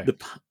 Okay.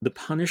 The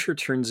Punisher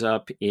turns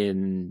up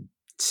in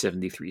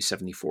 73,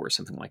 74,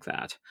 something like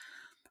that.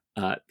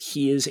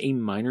 He is a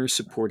minor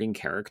supporting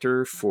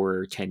character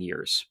for 10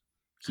 years.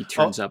 He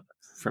turns I'll, up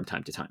from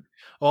time to time.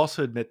 I'll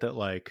also admit that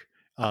like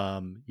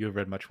you have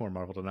read much more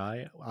Marvel than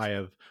I. I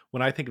have.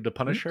 When I think of the Mhm.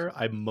 Punisher,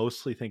 I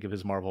mostly think of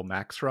his Marvel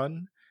Max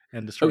run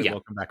and the Oh, story yeah.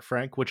 Welcome Back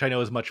Frank, which I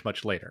know is much,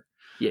 much later.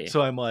 Yeah, yeah.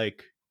 So I'm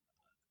like,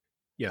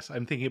 yes,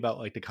 I'm thinking about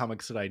like the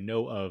comics that I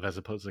know of as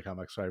opposed to the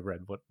comics that I've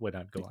read. What would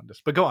not go on this?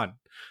 But go on.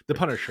 The Right.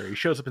 Punisher. He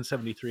shows up in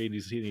 '73 and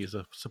he's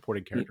a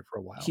supporting Yeah. character for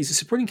a while. He's a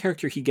supporting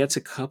character. He gets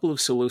a couple of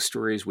solo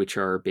stories, which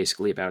are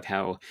basically about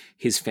how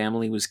his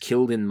family was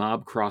killed in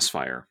mob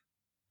crossfire.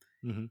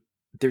 Hmm.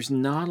 There's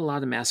not a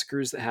lot of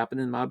massacres that happen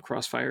in mob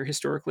crossfire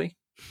historically.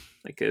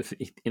 Like, if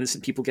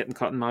innocent people getting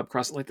caught in mob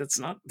cross, like, that's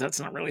not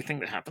really a thing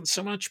that happens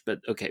so much. But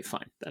okay,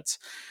 fine. That's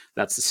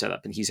the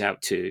setup, and he's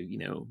out to,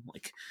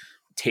 like,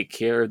 take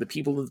care of the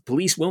people that the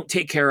police won't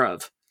take care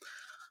of.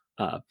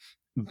 Uh,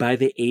 by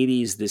the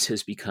 80s, this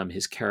has become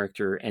his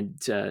character, and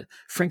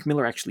Frank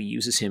Miller actually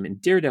uses him in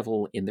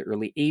Daredevil in the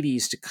early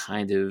 80s to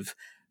kind of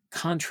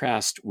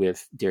contrast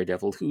with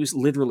Daredevil, who is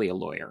literally a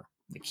lawyer.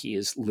 Like, he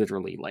is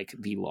literally like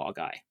the law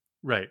guy.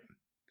 Right.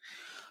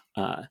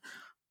 Uh,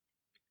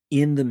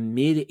 In the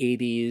mid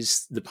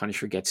 80s, the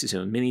Punisher gets his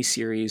own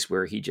miniseries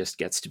where he just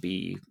gets to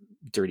be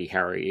Dirty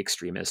Harry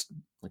extremist,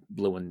 like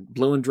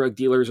blowing drug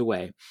dealers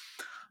away.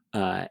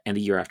 And a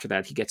year after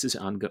that, he gets his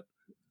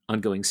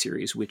ongoing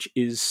series, which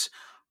is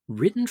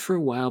written for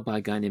a while by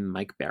a guy named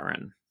Mike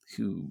Barron,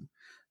 who,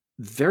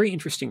 very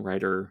interesting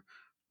writer,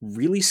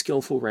 really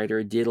skillful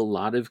writer, did a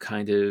lot of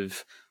kind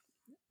of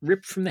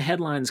ripped from the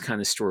headlines kind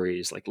of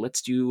stories, like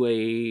let's do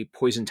a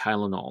poison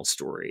Tylenol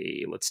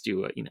story, let's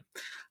do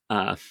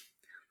a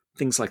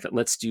things like that.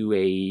 Let's do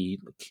a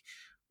like,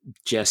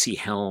 Jesse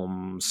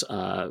Helms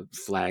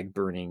flag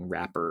burning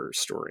rapper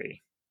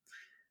story.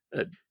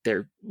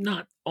 They're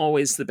not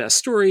always the best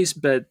stories,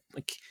 but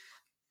like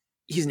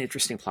he's an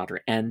interesting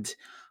plotter, and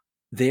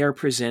they are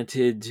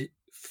presented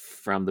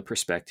from the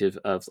perspective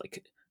of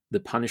like the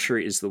Punisher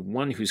is the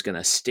one who's going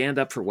to stand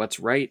up for what's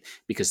right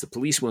because the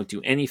police won't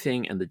do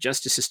anything and the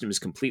justice system is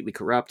completely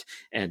corrupt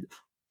and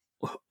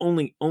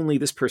only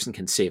this person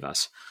can save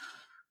us.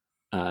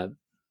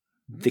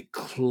 The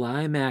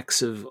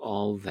climax of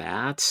all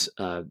that,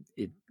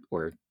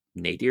 or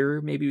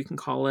nadir, maybe we can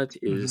call it,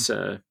 is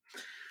I'm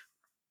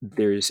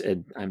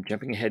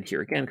jumping ahead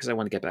here again because I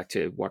want to get back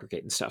to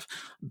Watergate and stuff.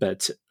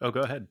 But go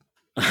ahead.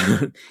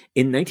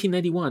 In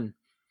 1991,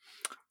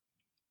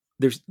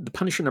 there's the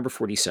Punisher number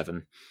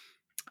 47.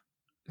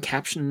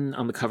 Caption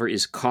on the cover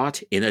is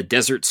 "Caught in a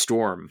Desert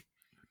Storm."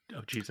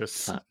 Oh,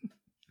 Jesus.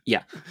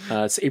 Yeah.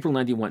 It's April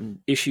 91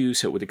 issue,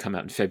 so it would have come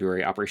out in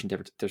February. Operation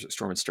Desert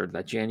Storm had started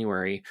that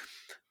January.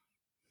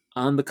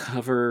 On the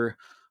cover,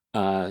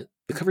 the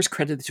cover's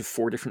credited to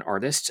 4 different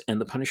artists, and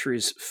the Punisher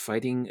is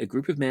fighting a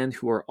group of men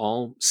who are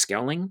all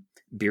scowling,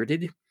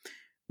 bearded,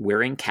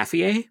 wearing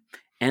cafier,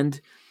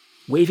 and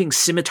waving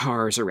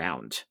scimitars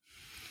around.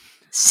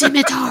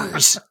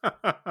 Scimitars!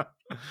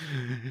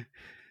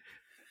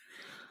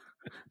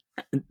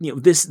 You know,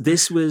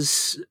 this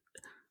was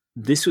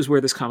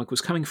where this comic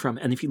was coming from.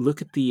 And if you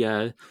look at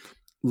the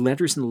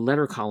letters in the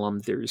letter column,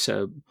 there's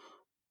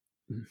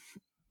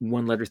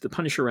one letter to the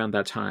Punisher around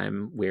that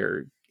time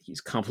where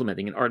he's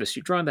complimenting an artist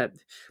who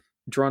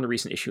drawn a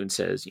recent issue and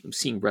says,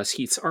 seeing Russ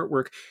Heath's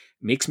artwork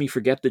makes me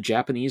forget the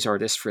Japanese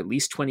artist for at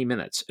least 20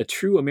 minutes. A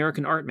true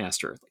American art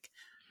master. Like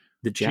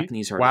the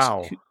Japanese artist.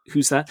 Wow.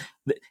 Who's that?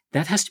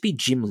 That has to be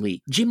Jim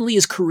Lee. Jim Lee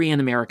is Korean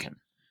American.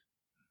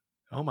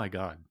 Oh my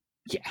God.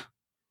 Yeah.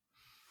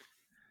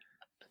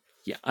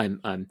 Yeah,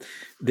 I'm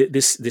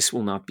this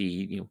will not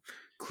be,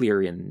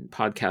 clear in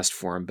podcast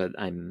form, but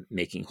I'm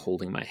making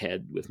holding my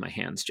head with my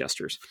hands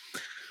gestures.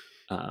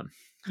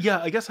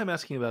 Yeah, I guess I'm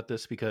asking about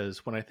this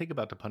because when I think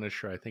about the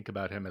Punisher, I think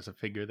about him as a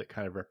figure that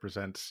kind of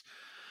represents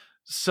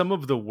some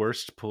of the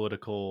worst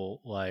political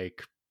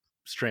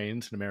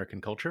strains in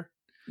American culture.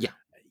 Yeah.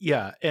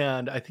 Yeah,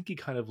 and I think he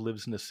kind of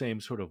lives in the same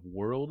sort of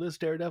world as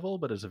Daredevil,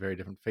 but as a very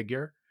different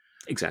figure.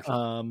 Exactly.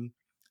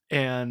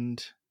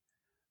 And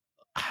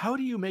how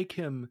do you make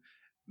him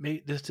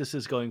this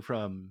is going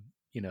from,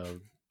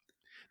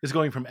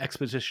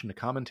 exposition to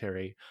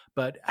commentary,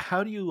 but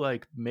how do you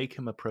make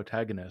him a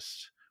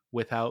protagonist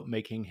without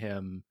making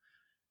him,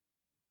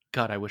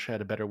 God, I wish I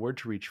had a better word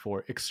to reach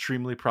for,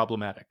 extremely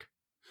problematic?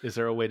 Is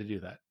there a way to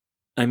do that?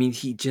 I mean,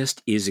 he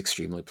just is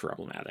extremely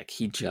problematic.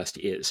 He just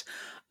is.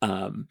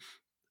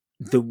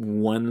 The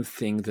one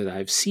thing that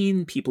I've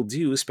seen people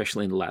do,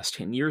 especially in the last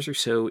 10 years or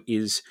so,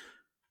 is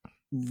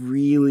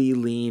really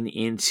lean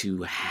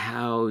into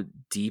how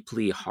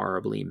deeply,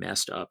 horribly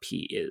messed up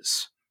he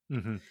is.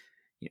 Mm-hmm.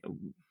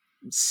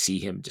 See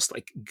him just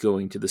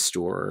going to the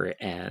store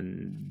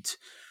and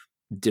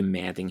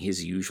demanding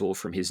his usual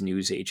from his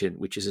news agent,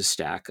 which is a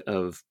stack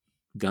of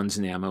guns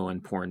and ammo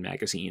and porn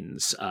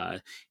magazines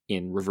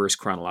in reverse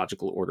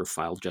chronological order,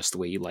 filed just the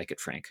way you like it,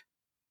 Frank.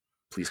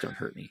 Please don't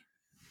hurt me.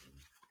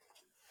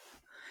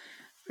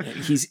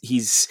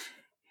 He's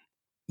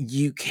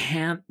you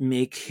can't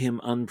make him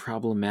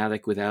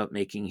unproblematic without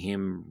making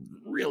him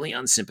really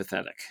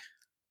unsympathetic.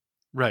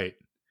 Right.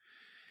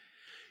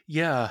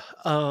 Yeah.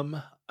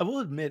 I will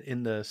admit,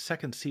 in the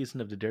second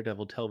season of the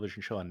Daredevil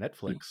television show on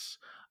Netflix,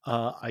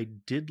 I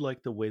did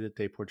like the way that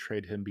they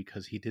portrayed him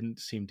because he didn't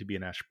seem to be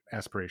an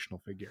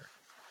aspirational figure.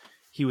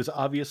 He was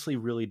obviously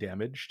really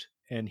damaged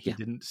and he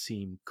didn't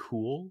seem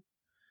cool.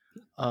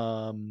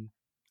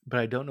 But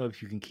I don't know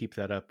if you can keep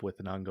that up with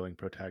an ongoing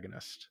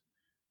protagonist.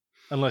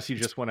 Unless you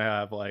just want to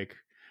have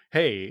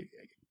hey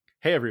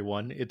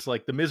everyone, it's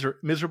like the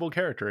miserable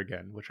character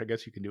again, which I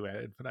guess you can do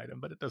ad infinitum,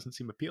 but it doesn't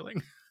seem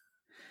appealing.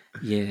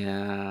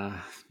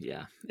 Yeah.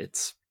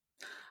 It's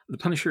the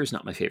Punisher is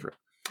not my favorite.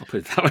 I'll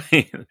put it that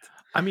way.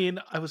 I mean,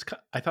 I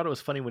thought it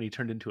was funny when he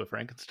turned into a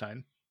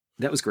Frankenstein.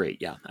 That was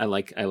great. Yeah, I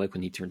like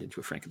when he turned into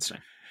a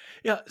Frankenstein.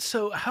 Yeah.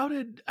 So how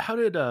did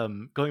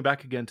going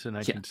back again to the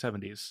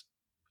 1970s?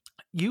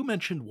 You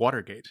mentioned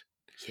Watergate.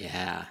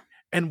 Yeah.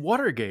 And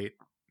Watergate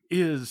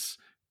is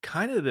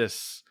kind of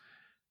this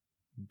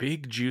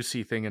big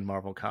juicy thing in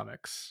Marvel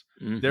Comics.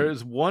 Mm-hmm. There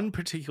is one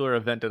particular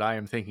event that I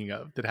am thinking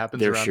of that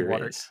happens around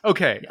Watergate.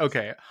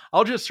 Okay.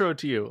 I'll just throw it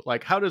to you.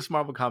 How does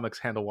Marvel Comics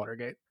handle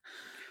Watergate?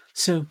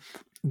 So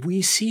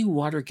we see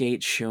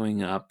Watergate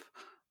showing up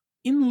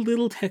in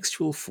little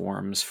textual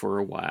forms for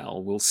a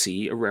while, we'll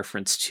see a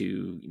reference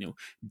to,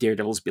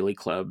 Daredevil's Billy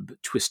Club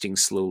twisting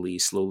slowly,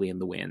 slowly in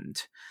the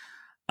wind.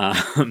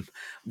 Um,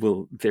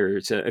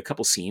 there's a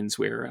couple scenes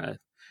where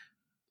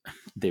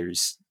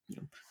there's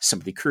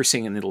somebody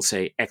cursing and it'll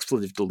say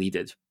expletive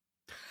deleted.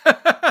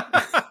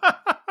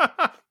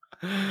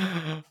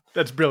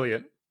 That's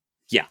brilliant.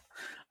 Yeah.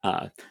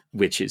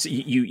 Which is,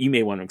 you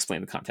may want to explain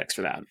the context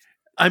for that.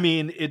 I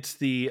mean, it's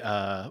the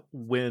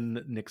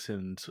when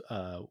Nixon's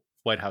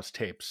White House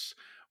tapes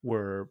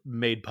were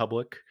made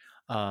public,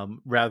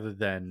 rather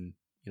than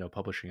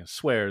publishing as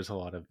swears, a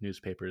lot of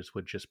newspapers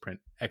would just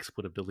print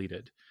expletive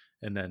deleted,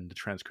 and then the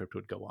transcript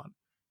would go on.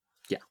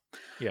 Yeah.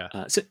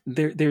 Yeah. So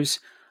there's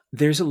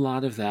a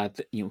lot of that.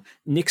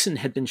 Nixon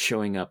had been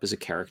showing up as a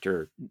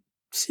character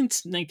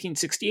since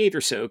 1968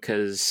 or so,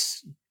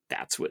 because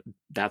that's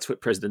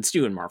what presidents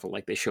do in Marvel.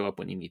 Like, they show up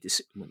when you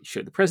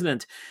show the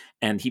president,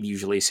 and he'd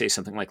usually say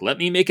something like, "Let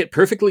me make it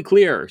perfectly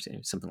clear,"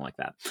 something like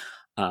that.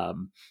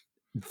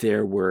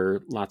 There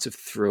were lots of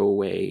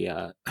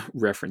throwaway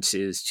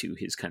references to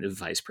his kind of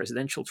vice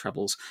presidential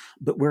troubles,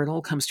 but where it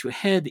all comes to a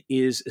head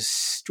is a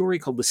story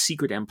called The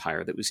Secret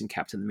Empire that was in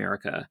Captain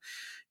America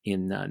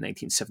in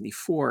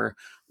 1974,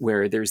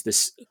 where there's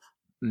this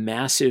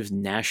massive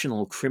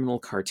national criminal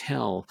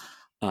cartel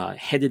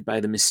headed by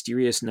the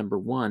mysterious number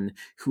one,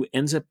 who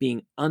ends up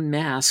being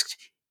unmasked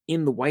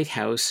in the White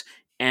House,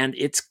 and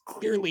it's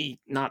clearly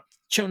not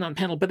shown on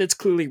panel, but it's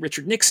clearly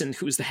Richard Nixon,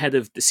 who's the head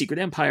of the Secret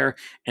Empire,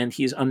 and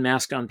he's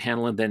unmasked on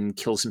panel and then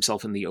kills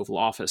himself in the Oval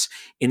Office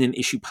in an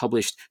issue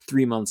published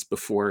 3 months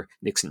before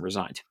Nixon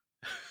resigned.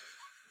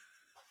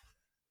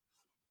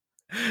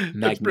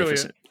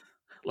 Magnificent.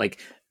 Like,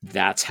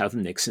 that's how the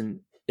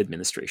Nixon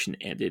administration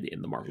ended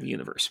in the Marvel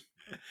Universe.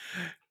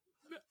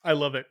 I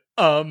love it.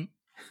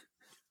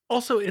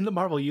 Also, in the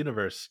Marvel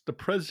Universe, the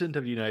president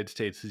of the United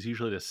States is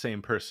usually the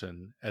same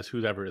person as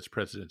whoever is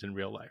president in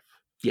real life.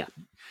 Yeah.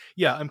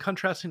 Yeah, I'm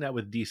contrasting that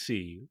with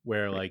DC,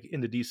 where, right, like, in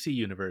the DC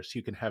universe,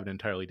 you can have an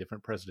entirely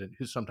different president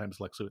who's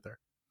sometimes Lex Luthor.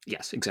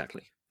 Yes,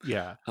 exactly.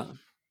 Yeah.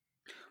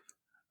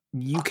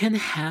 You can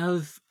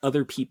have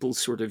other people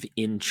sort of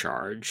in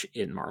charge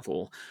in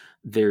Marvel.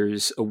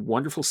 There's a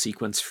wonderful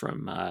sequence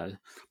from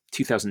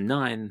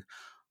 2009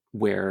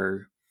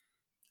 where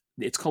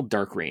it's called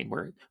Dark Reign,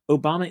 where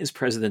Obama is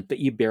president, but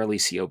you barely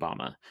see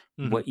Obama.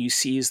 Mm-hmm. What you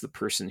see is the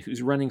person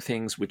who's running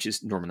things, which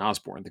is Norman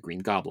Osborn, the Green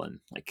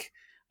Goblin, like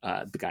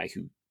the guy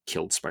who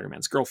killed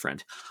Spider-Man's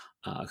girlfriend,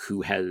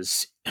 who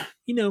has,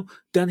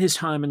 done his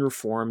time and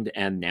reformed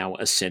and now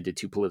ascended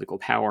to political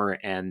power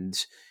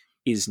and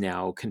is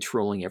now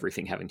controlling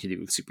everything having to do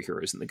with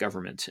superheroes and the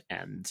government.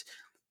 And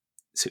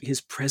so his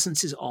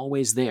presence is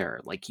always there.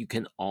 Like, you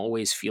can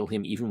always feel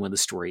him, even when the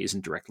story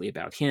isn't directly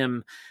about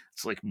him.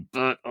 It's like,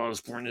 but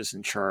Osborn is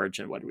in charge,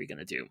 and what are we going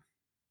to do?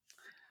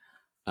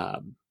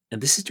 And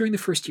this is during the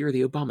first year of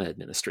the Obama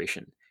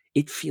administration.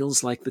 It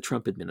feels like the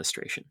Trump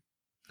administration.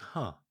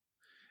 Huh.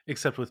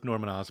 Except with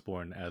Norman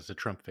Osborn as a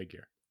Trump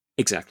figure.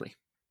 Exactly.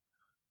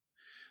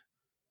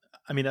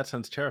 I mean, that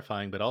sounds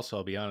terrifying, but also,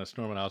 I'll be honest,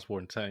 Norman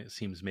Osborn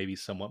seems maybe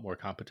somewhat more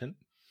competent.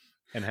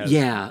 And has...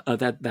 Yeah,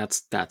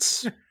 that's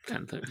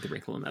kind of the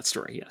wrinkle in that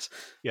story, yes.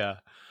 Yeah.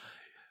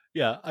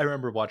 Yeah, I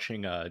remember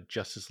watching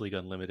Justice League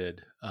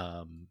Unlimited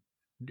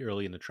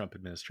early in the Trump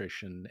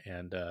administration,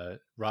 and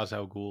Ra's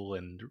al Ghul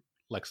and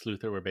Lex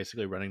Luthor were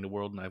basically running the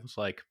world, and I was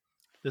like,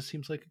 this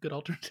seems like a good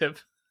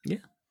alternative. Yeah.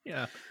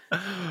 Yeah.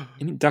 I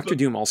mean, Dr.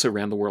 Doom also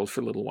ran the world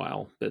for a little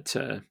while, but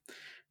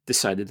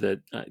decided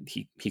that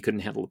he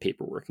couldn't handle the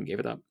paperwork and gave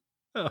it up.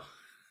 Oh.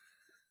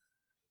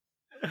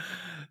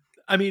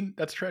 I mean,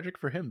 that's tragic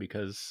for him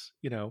because,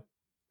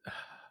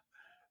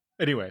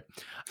 Anyway,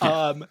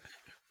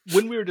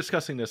 when we were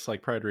discussing this,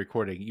 like, prior to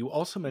recording, you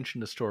also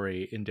mentioned a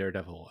story in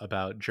Daredevil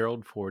about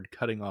Gerald Ford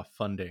cutting off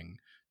funding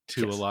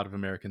to a lot of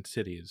American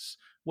cities.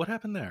 What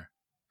happened there?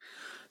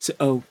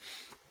 So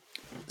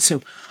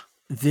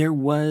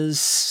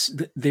there's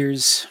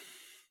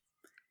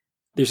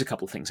a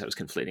couple of things I was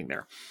conflating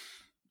there.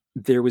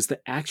 There was the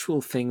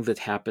actual thing that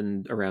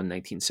happened around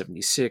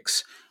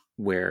 1976,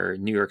 where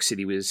New York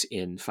City was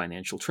in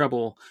financial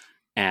trouble,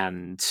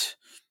 and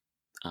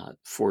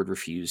Ford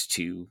refused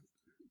to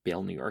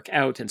bail New York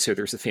out. And so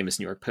there's the famous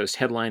New York Post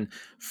headline,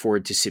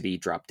 "Ford to City,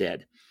 Drop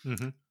Dead."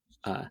 Mm-hmm.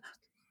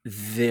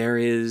 There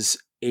is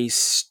a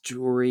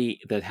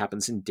story that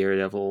happens in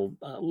Daredevil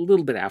a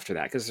little bit after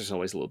that, because there's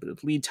always a little bit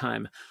of lead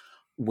time,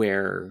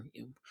 where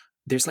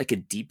there's like a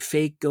deep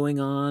fake going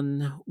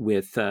on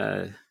with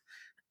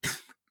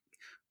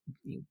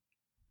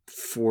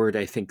Ford,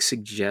 I think,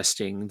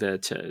 suggesting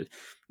that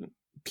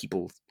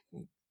people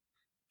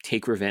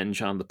take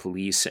revenge on the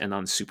police and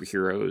on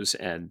superheroes,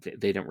 and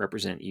they don't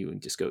represent you,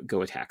 and just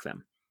go attack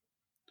them.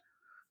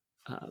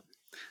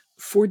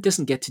 Ford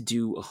doesn't get to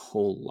do a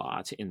whole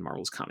lot in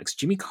Marvel's comics.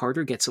 Jimmy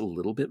Carter gets a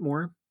little bit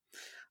more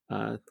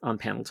on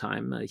panel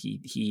time.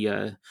 He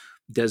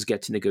does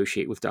get to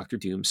negotiate with Dr.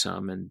 Doom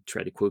some and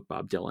try to quote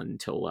Bob Dylan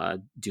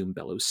until Doom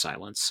bellows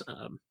silence.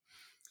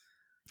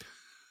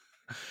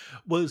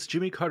 Was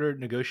Jimmy Carter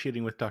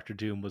negotiating with Doctor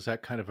Doom? Was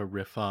that kind of a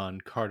riff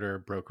on Carter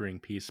brokering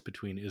peace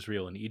between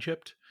Israel and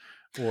Egypt,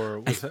 or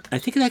was that I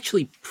think it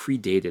actually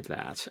predated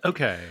that.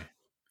 okay?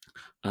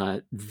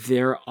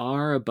 There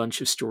are a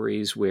bunch of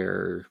stories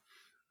where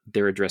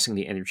they're addressing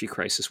the energy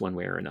crisis one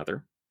way or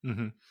another.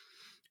 Mm-hmm.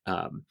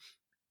 Um,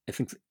 I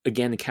think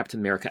again in Captain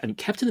America, I mean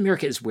Captain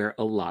America is where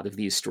a lot of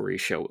these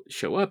stories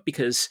show up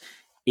because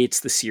it's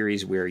the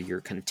series where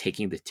you're kind of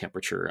taking the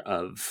temperature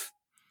of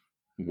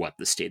what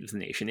the state of the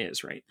nation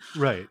is, right?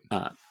 Right.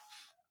 Uh,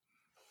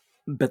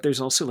 but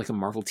there's also like a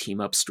Marvel team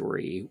up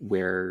story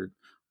where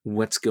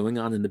what's going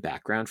on in the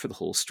background for the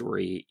whole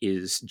story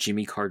is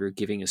Jimmy Carter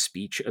giving a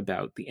speech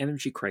about the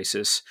energy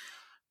crisis,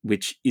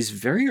 which is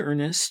very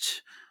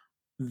earnest,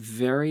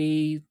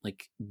 very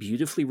like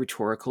beautifully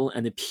rhetorical,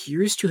 and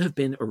appears to have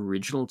been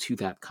original to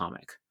that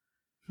comic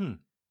Hmm.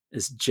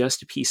 as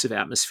just a piece of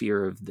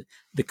atmosphere of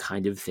the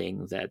kind of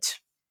thing that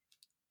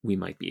we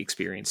might be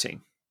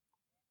experiencing.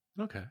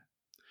 Okay.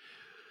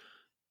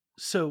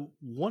 So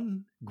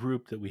one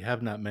group that we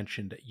have not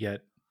mentioned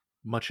yet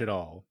much at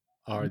all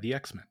are Mhm. the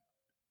X-Men.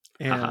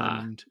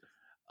 Haha. And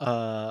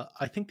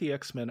I think the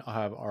X-Men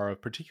are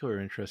of particular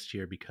interest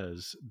here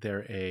because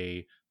they're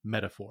a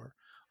metaphor.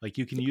 Like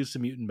you can use the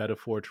mutant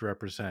metaphor to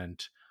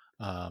represent,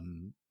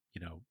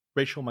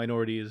 racial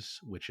minorities,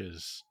 which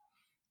is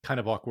kind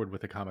of awkward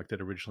with a comic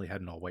that originally had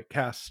an all-white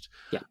cast.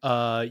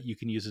 Yeah, You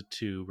can use it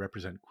to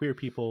represent queer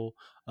people.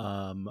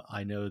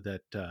 I know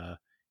that,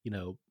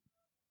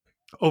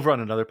 over on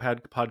another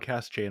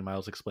podcast, Jay and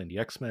Miles explain the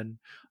X-Men.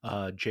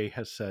 Jay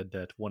has said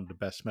that one of the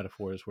best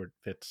metaphors where it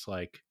fits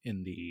like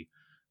in the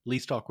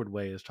least awkward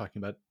way is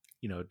talking about,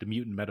 the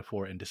mutant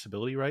metaphor and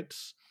disability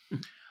rights.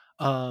 Mhm.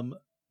 Um,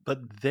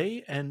 but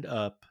they end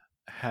up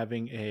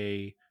having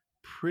a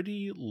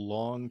pretty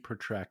long,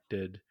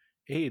 protracted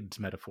AIDS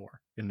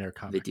metaphor in their they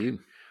comic. do.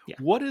 Yeah.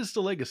 What is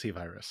the legacy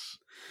virus?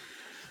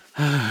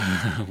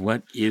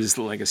 What is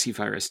the legacy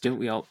virus? Don't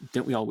we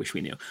all wish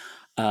we knew?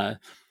 Uh,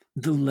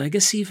 the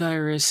legacy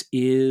virus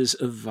is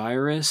a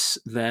virus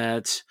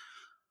that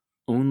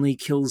only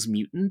kills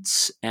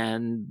mutants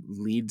and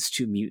leads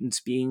to mutants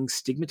being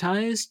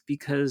stigmatized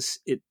because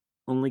it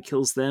only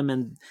kills them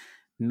and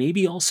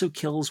maybe also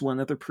kills one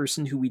other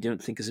person who we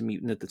don't think is a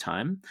mutant at the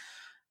time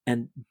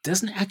and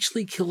doesn't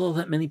actually kill all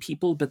that many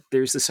people, but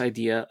there's this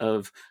idea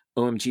of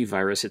OMG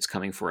virus, it's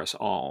coming for us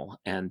all,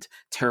 and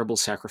terrible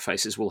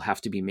sacrifices will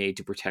have to be made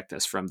to protect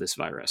us from this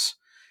virus.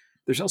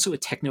 There's also a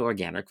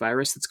techno-organic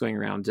virus that's going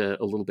around a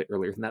little bit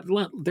earlier than that.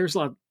 There's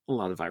a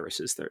lot of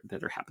viruses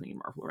that are happening in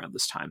Marvel around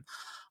this time.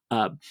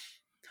 Uh,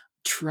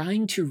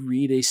 Trying to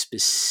read a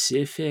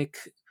specific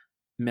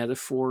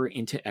metaphor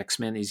into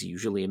X-Men is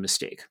usually a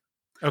mistake.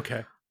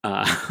 Okay.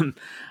 Um,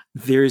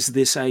 there's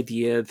this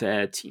idea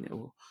that,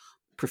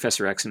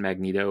 Professor X and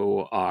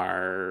Magneto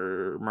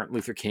are Martin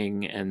Luther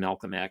King and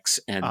Malcolm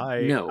X. And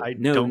no, I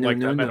no, don't no, like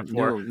no, that no,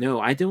 metaphor. no, no.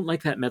 I don't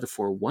like that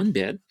metaphor one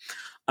bit.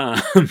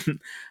 Um,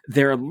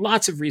 there are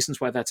lots of reasons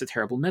why that's a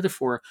terrible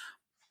metaphor.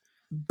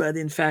 But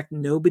in fact,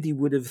 nobody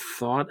would have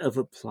thought of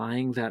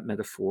applying that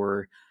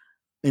metaphor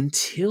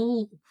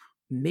until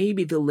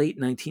maybe the late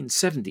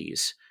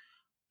 1970s,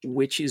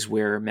 which is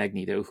where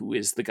Magneto, who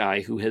is the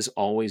guy who has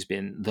always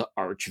been the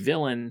arch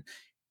villain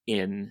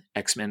in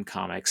X-Men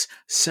comics,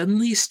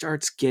 suddenly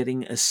starts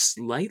getting a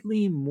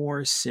slightly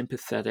more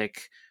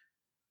sympathetic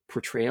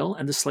portrayal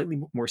and a slightly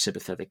more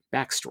sympathetic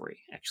backstory,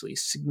 actually,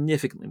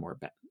 significantly more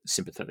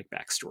sympathetic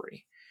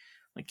backstory.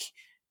 Like,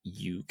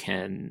 you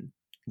can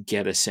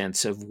get a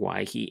sense of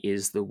why he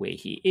is the way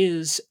he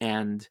is,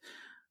 and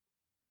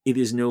it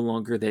is no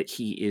longer that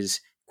he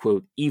is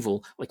quote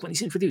evil. Like when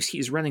he's introduced,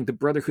 he's running the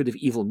Brotherhood of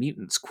Evil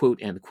Mutants, quote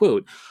end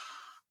quote.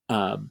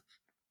 Um,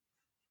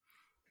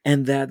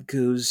 and that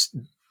goes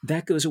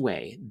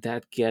away.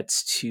 That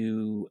gets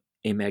to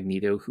a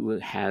Magneto who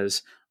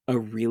has a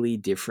really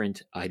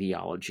different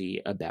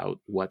ideology about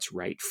what's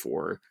right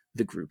for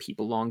the group he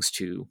belongs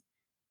to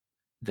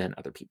than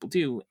other people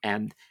do,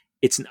 and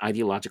it's an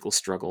ideological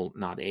struggle,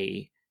 not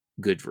a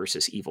good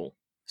versus evil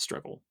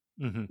struggle,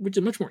 Hmm. which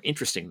is much more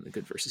interesting than the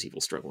good versus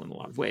evil struggle in a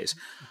lot of ways.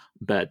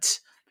 But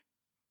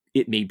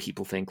it made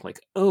people think like,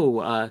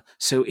 oh,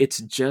 so it's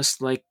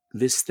just like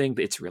this thing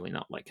that it's really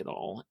not like at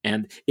all.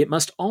 And it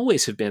must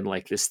always have been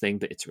like this thing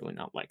that it's really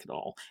not like at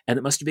all. And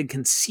it must have been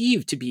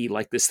conceived to be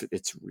like this that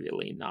it's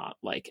really not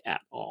like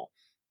at all.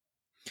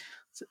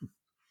 So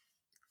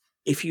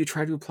if you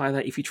try to apply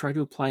that, if you try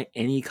to apply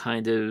any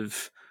kind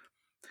of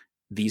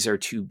these are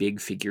two big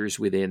figures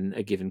within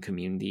a given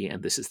community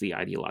and this is the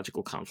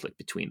ideological conflict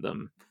between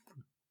them,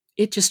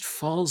 it just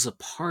falls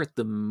apart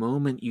the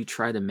moment you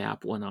try to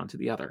map one onto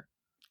the other.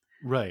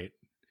 Right.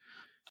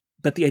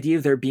 But the idea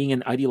of there being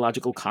an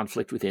ideological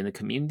conflict within a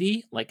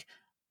community, like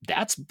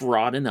that's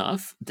broad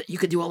enough that you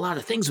could do a lot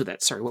of things with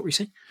that. Sorry, what were you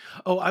saying?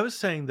 Oh, I was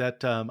saying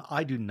that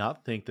I do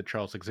not think that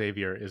Charles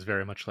Xavier is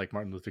very much like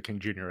Martin Luther King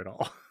Jr. at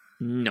all.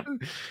 No.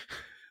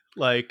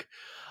 Like,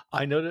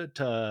 I know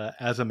that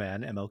as a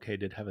man, MLK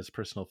did have his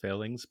personal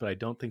failings, but I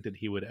don't think that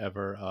he would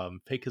ever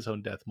fake his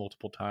own death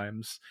multiple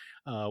times,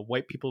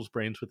 wipe people's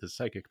brains with his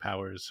psychic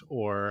powers,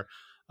 or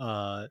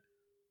uh,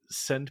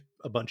 send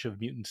a bunch of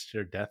mutants to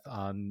their death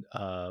on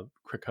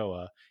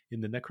Krakoa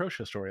in the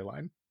Necrosha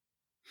storyline.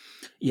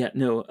 Yeah,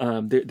 no,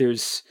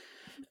 there's,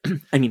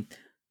 I mean,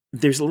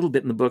 there's a little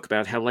bit in the book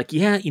about how, like,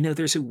 yeah,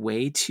 there's a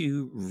way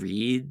to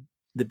read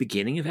the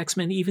beginning of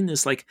X-Men even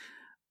as like,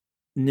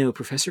 no,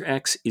 Professor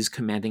X is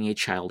commanding a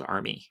child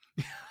army.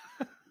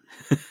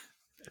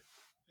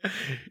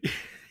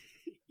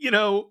 You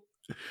know,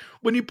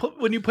 when you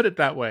put it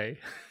that way,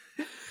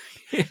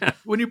 Yeah,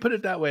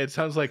 it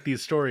sounds like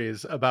these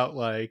stories about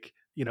like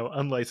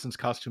unlicensed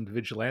costumed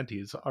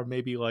vigilantes are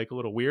maybe like a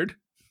little weird.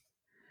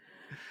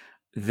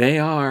 they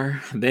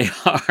are. They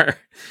are.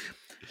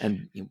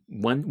 And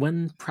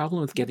one problem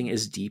with getting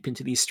as deep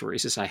into these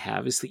stories as I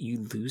have is that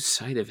you lose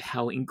sight of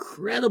how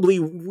incredibly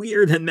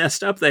weird and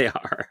messed up they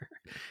are.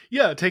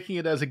 Yeah, taking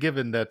it as a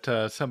given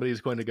that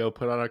somebody's going to go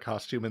put on a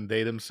costume and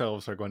they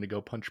themselves are going to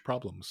go punch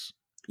problems.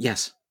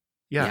 Yes.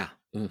 Yeah,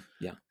 Yeah. Ugh,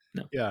 yeah.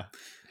 No. yeah.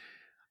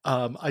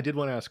 I did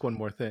want to ask one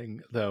more thing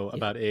though Yeah.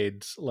 about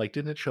AIDS. Like,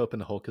 didn't it show up in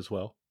the Hulk as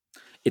well?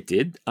 It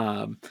did.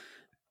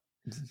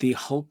 The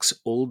Hulk's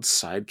old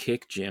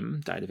sidekick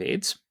Jim died of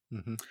AIDS.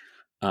 Mm-hmm.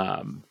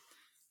 Um,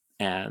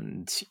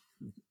 and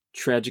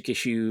tragic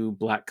issue,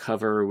 black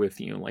cover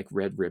with like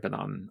red ribbon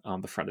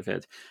on the front of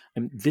it.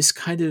 And this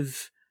kind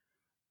of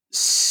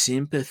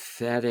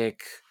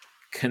sympathetic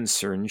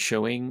concern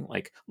showing,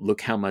 like,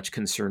 look how much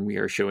concern we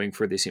are showing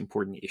for this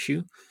important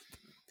issue,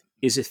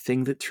 is a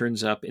thing that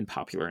turns up in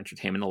popular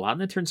entertainment a lot,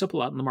 and it turns up a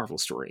lot in the Marvel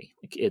story.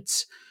 Like,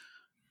 it's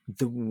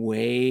the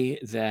way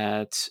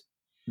that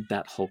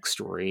Hulk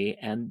story,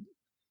 and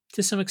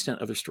to some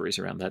extent other stories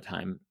around that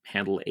time,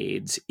 handle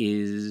AIDS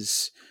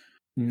is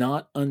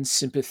not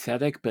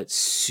unsympathetic but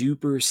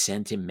super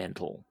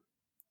sentimental.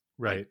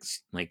 like Right.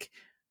 like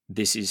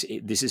this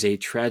is a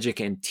tragic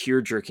and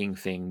tear-jerking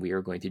thing. We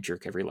are going to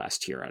jerk every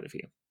last tear out of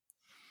you.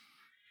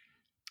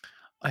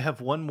 I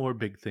have one more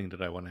big thing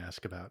that I want to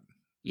ask about.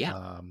 Yeah.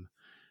 Um,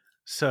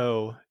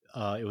 so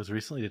it was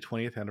recently the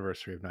 20th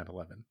anniversary of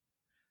 9/11,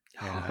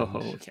 and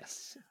Oh,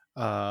 yes.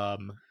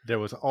 there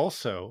was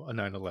also a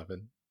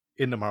 9/11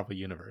 in the Marvel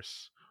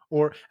universe.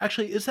 Or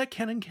actually, is that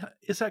canon?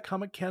 Is that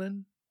comic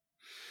canon?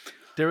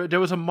 There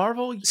was a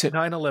Marvel So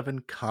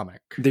 9/11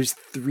 comic. there's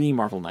 3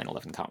 Marvel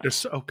 9/11 There's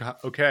comics. oh god,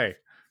 okay.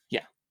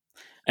 Yeah.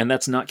 And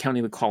that's not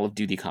counting the Call of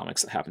Duty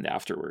comics that happened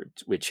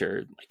afterwards, which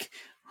are like,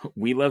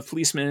 we love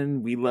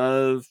policemen, we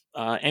love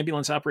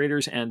ambulance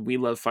operators, and we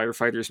love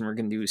firefighters, and we're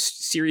going to do a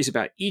series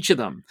about each of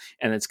them,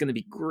 and it's going to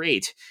be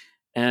great.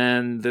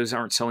 And those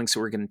aren't selling, so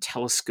we're going to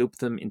telescope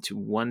them into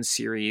one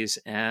series,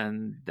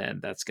 and then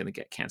that's going to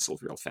get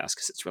canceled real fast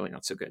because it's really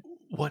not so good.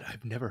 What?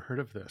 I've never heard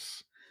of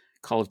this.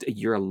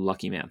 You're a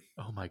lucky man.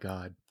 Oh my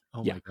god.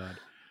 Oh Yeah. my god.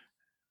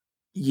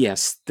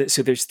 Yes.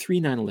 So there's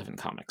 3 9/11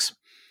 comics.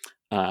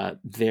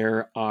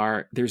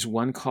 There's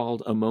one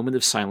called A Moment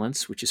of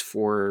Silence, which is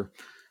for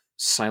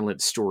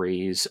silent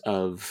stories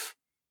of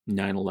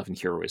 9/11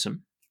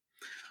 heroism.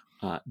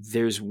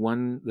 There's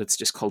one that's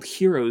just called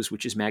Heroes,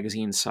 which is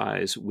magazine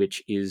size,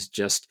 which is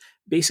just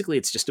basically,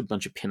 it's just a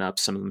bunch of pinups.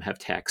 Some of them have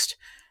text,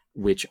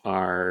 which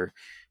are,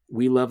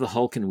 we love the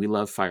Hulk and we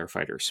love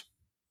firefighters.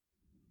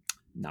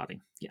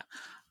 Nodding. Yeah.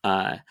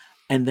 Uh,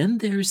 and then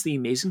there's the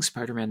Amazing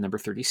Spider-Man number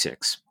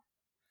 36,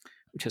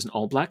 which has an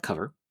all black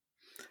cover.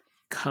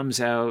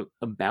 Comes out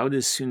about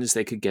as soon as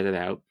they could get it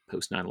out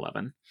post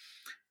 9/11.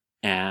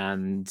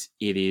 And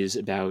it is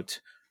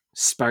about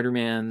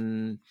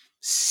Spider-Man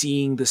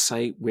seeing the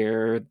site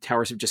where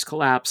towers have just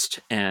collapsed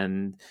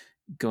and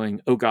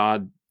going, oh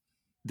God,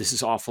 this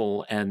is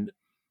awful. And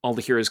all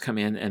the heroes come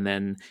in, and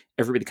then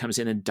everybody comes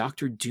in, and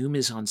Doctor Doom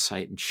is on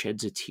site and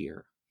sheds a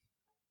tear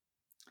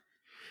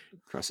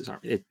across his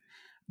arm.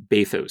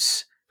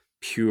 Bathos,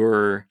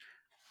 pure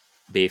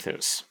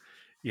bathos.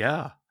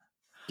 Yeah.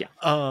 Yeah.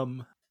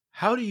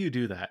 How do you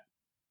do that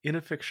in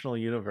a fictional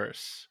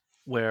universe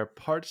where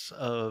parts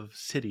of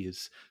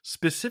cities,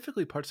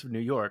 specifically parts of New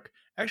York,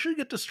 actually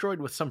get destroyed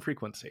with some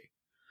frequency?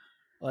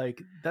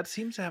 Like, that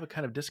seems to have a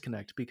kind of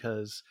disconnect,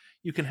 because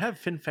you can have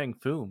Fin Fang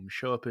Foom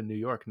show up in New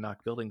York and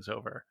knock buildings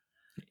over,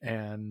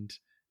 and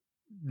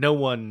no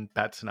one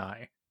bats an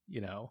eye,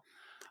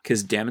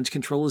 Because damage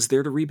control is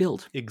there to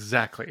rebuild.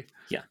 Exactly.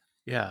 Yeah.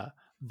 Yeah.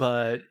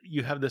 But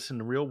you have this in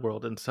the real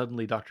world, and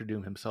suddenly Doctor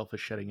Doom himself is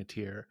shedding a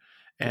tear,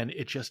 and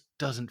it just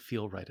doesn't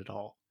feel right at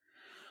all.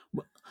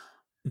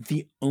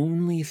 The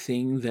only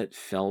thing that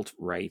felt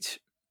right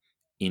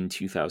in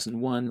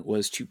 2001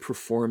 was to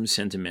perform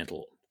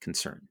sentimental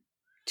concern,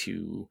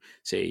 to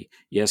say,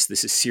 yes,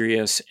 this is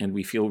serious and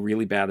we feel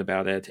really bad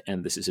about it,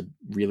 and this is a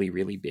really,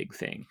 really big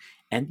thing.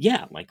 And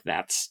yeah, like,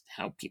 that's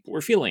how people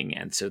were feeling.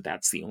 And so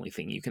that's the only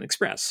thing you can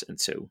express. And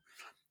so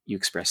you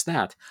express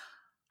that.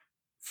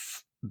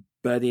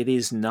 But it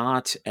is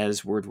not,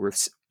 as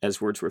Wordsworth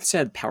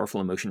said, powerful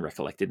emotion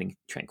reflected in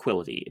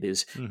tranquility. It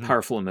is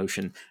powerful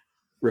emotion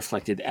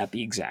reflected at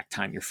the exact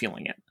time you're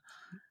feeling it.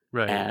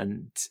 Right.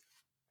 And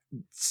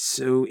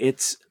So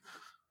it's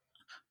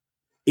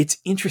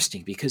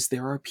interesting because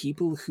there are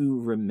people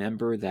who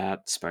remember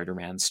that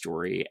Spider-Man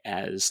story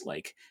as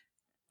like,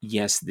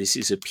 yes, this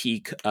is a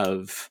peak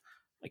of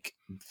like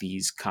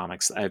these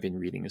comics that I've been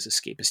reading as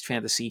escapist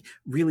fantasy,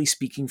 really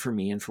speaking for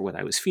me and for what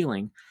I was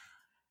feeling.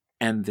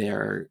 And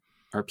there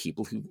are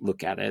people who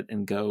look at it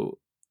and go,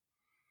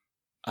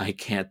 I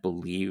can't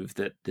believe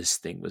that this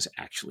thing was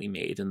actually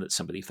made and that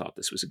somebody thought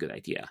this was a good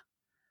idea.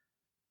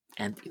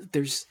 And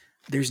there's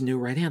no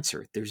right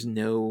answer. There's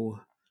no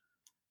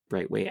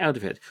right way out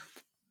of it.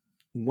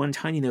 One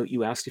tiny note,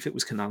 you asked if it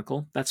was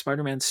canonical. That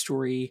Spider-Man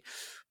story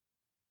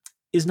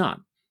is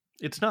not.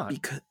 It's not.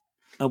 Because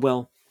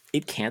well,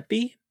 it can't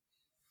be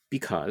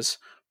because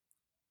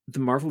the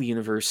Marvel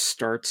Universe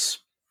starts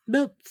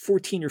about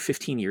 14 or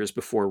 15 years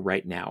before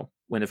Right Now,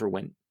 whenever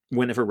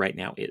Right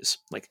Now is.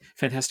 Like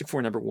Fantastic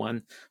Four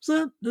 #1,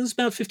 so that was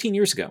about 15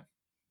 years ago.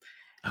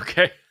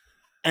 Okay.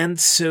 And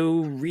so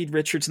Reed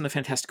Richards and the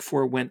Fantastic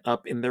Four went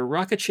up in their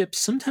rocket ship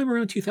sometime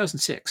around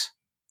 2006.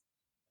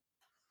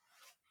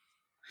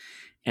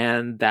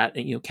 And that,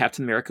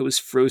 Captain America was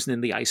frozen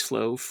in the ice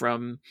flow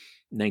from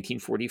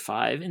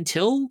 1945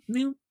 until,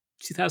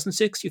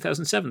 2006,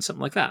 2007,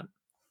 something like that.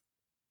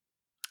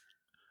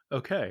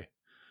 Okay.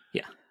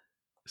 Yeah.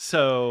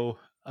 So,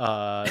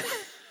 I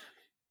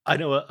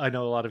know a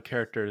lot of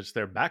characters,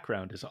 their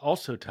background is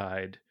also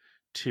tied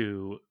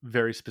to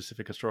very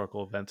specific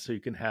historical events. So you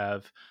can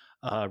have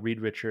Reed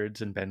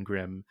Richards and Ben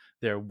Grimm,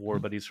 they're war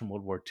Mhm. buddies from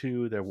World War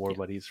II, they're war Yeah.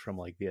 buddies from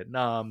like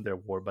Vietnam, they're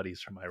war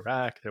buddies from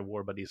Iraq, they're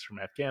war buddies from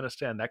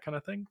Afghanistan, that kind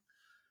of thing.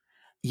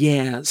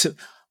 Yeah. So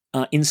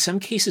in some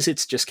cases,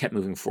 it's just kept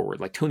moving forward.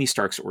 Like Tony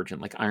Stark's origin,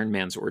 like Iron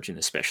Man's origin,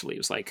 especially, it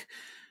was like,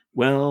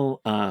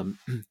 well,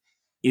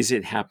 is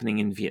it happening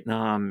in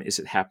Vietnam? Is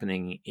it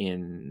happening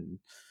in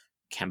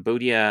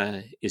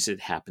Cambodia? Is it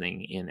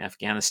happening in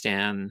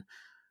Afghanistan?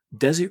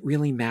 Does it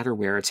really matter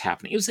where it's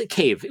happening? It was a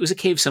cave. It was a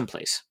cave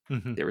someplace.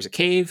 Hmm. There was a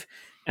cave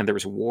and there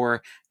was a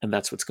war, and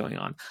that's what's going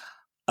on.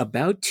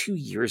 About 2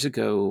 years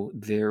ago,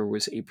 there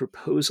was a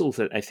proposal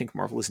that I think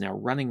Marvel is now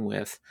running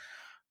with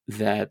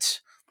that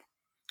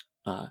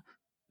uh,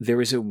 there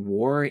is a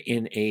war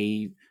in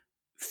a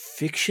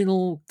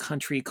fictional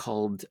country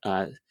called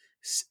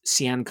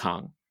Sian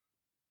Kong.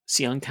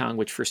 Sian Kong,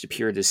 which first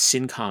appeared as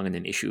Sin Kong in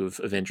an issue of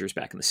Avengers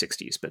back in the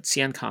 60s, but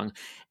Sian Kong.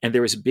 And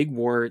there was a big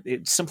war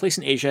someplace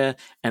in Asia,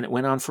 and it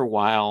went on for a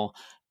while.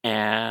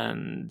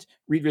 And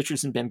Reed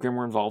Richards and Ben Grimm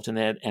were involved in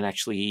it, and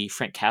actually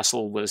Frank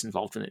Castle was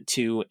involved in it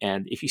too.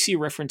 And if you see a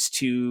reference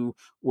to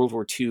World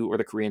War II or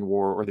the Korean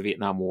War or the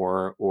Vietnam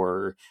War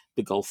or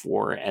the Gulf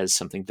War as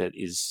something that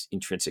is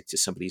intrinsic to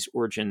somebody's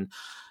origin,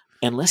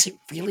 unless it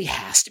really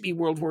has to be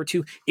World War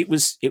II, it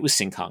was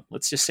Sin Kong.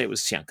 Let's just say it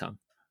was Sian Kong.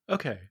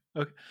 Okay.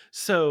 Okay.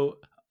 So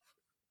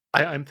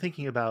I'm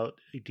thinking about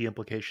the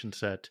implications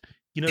that,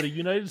 the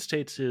United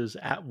States is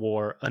at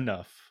war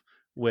enough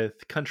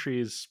with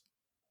countries,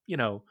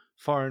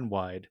 far and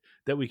wide,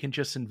 that we can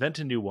just invent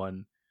a new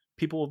one.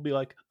 People will be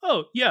like,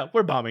 oh, yeah,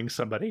 we're bombing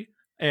somebody.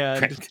 And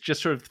Right.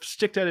 just sort of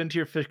stick that into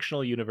your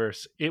fictional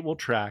universe. It will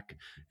track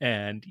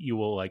and you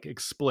will like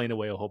explain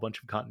away a whole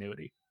bunch of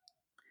continuity.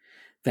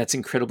 That's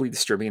incredibly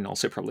disturbing and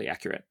also probably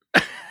accurate.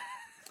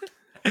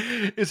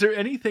 Is there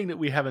anything that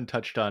we haven't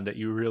touched on that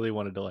you really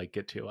wanted to like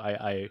get to?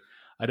 I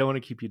don't want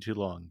to keep you too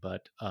long,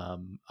 but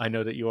I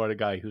know that you are the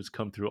guy who's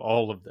come through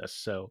all of this.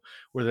 So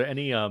were there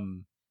any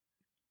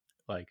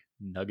like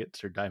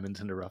nuggets or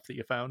diamonds in the rough that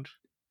you found?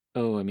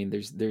 Oh, I mean,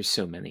 there's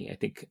so many. I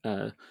think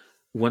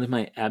one of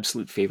my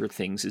absolute favorite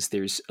things is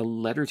there's a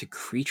letter to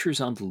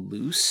Creatures on the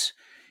Loose,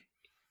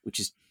 which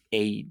is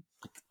a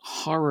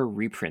horror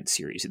reprint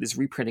series. It is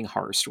reprinting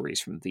horror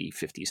stories from the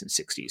 50s and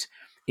 60s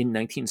in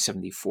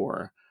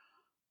 1974,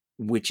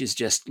 which is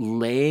just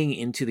laying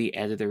into the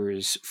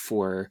editors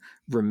for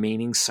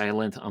remaining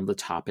silent on the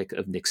topic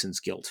of Nixon's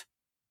guilt.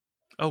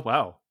 Oh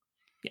wow.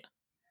 Yeah,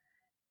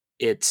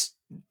 it's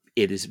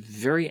it is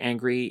very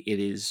angry. It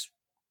is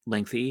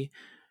lengthy,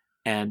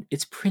 and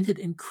it's printed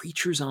in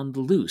Creatures on the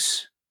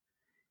Loose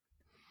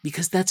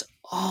because that's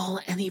all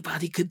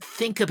anybody could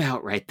think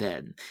about right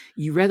then.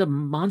 You read a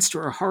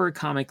monster or horror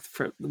comic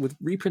with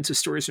reprints of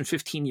stories from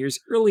 15 years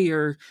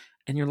earlier,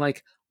 and you're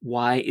like,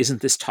 why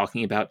isn't this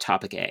talking about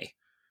topic A?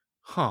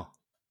 Huh.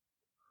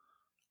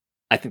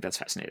 I think that's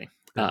fascinating.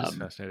 That is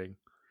fascinating.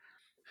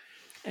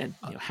 And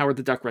Uh, Howard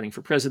the Duck running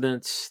for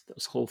president,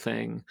 this whole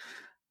thing.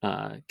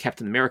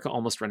 Captain America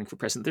almost running for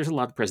president. There's a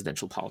lot of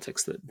presidential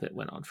politics that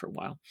went on for a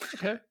while.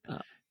 okay. Uh,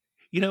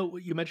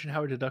 You mentioned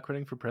Howard the Duck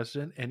running for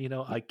president, and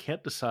I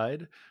can't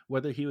decide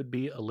whether he would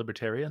be a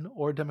libertarian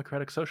or a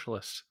democratic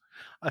socialist.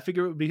 I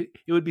figure it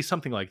would be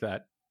something like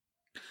that.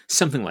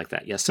 Something like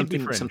that. Yeah, He'd be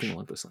something fringe.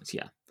 along those lines.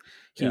 Yeah,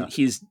 Yeah.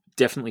 he's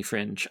definitely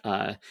fringe.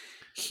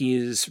 He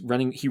is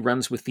running. He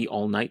runs with the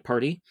All Night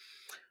Party,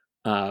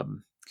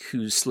 um,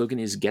 whose slogan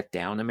is "Get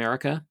Down,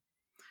 America,"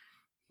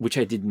 which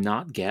I did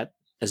not get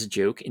as a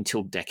joke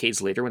until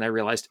decades later when I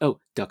realized, oh,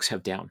 ducks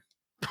have down.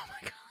 Oh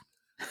my god.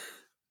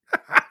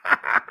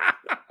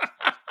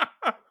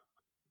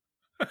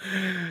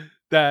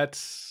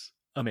 That's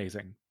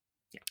amazing.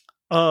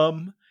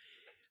 Um,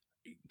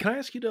 can I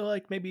ask you to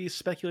like maybe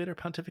speculate or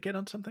pontificate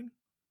on something?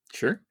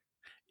 Sure.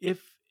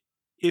 If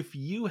if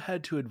you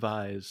had to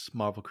advise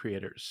Marvel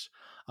creators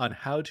on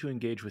how to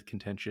engage with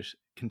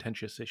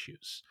contentious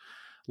issues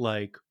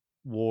like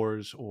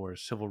wars or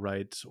civil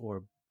rights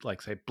or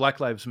like say Black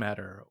Lives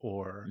Matter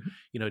or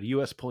Mhm. the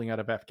US pulling out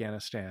of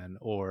Afghanistan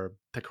or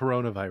the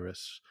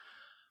coronavirus,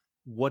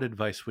 what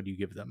advice would you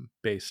give them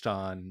based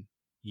on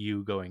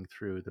you going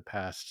through the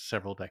past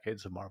several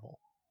decades of Marvel?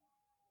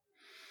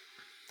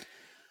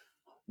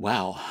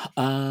 Wow.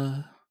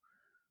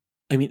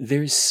 I mean,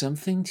 there's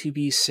something to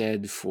be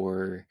said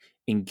for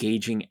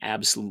engaging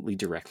absolutely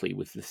directly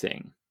with the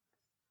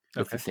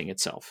Okay. thing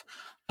itself.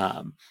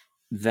 Um,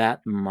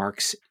 that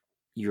marks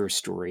your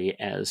story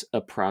as a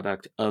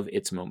product of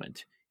its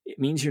moment. It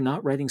means you're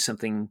not writing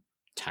something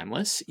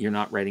timeless. You're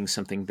not writing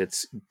something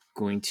that's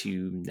going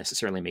to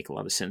necessarily make a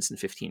lot of sense in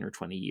 15 or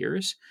 20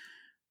 years,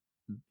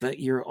 but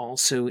you're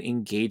also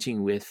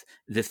engaging with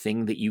the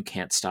thing that you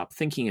can't stop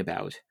thinking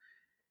about.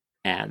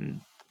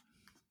 And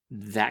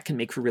that can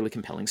make for really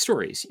compelling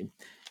stories.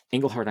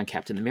 Englehart on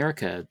Captain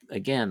America,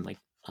 again,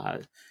 uh,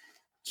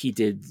 he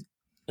did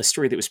a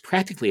story that was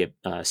practically a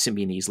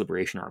Symbionese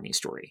Liberation Army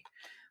story.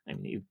 I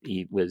mean,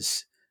 he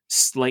was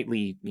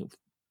slightly,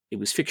 it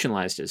was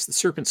fictionalized as the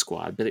Serpent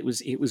Squad, but it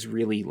was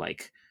really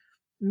like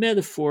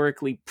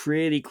metaphorically,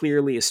 pretty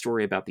clearly a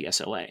story about the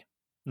SLA,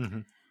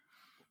 Hmm.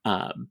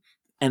 um,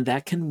 and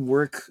that can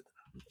work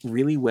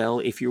really well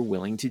if you're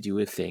willing to do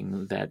a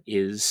thing that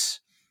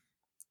is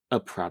a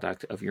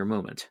product of your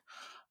moment.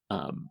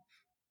 Um,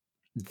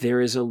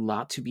 there is a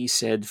lot to be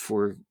said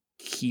for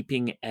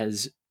keeping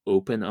as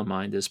open a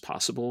mind as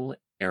possible,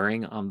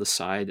 erring on the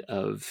side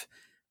of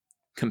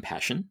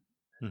compassion,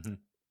 Hmm.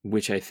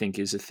 which I think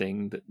is a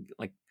thing that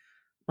like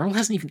Marvel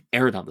hasn't even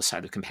erred on the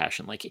side of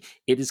compassion. Like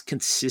it has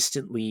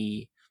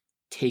consistently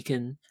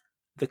taken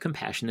the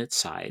compassionate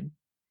side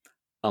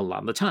a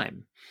lot of the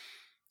time.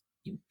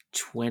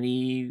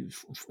 20,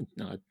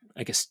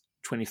 I guess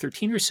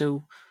 2013 or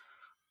so,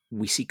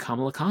 we see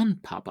Kamala Khan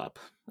pop up.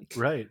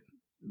 Right.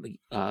 Like,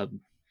 uh,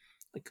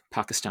 like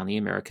Pakistani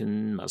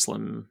American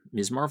Muslim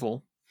Ms.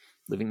 Marvel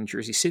living in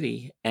Jersey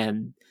City,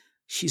 and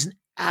she's an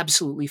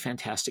absolutely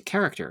fantastic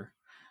character.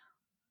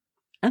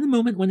 At the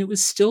moment when it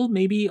was still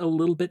maybe a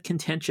little bit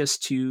contentious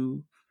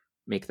to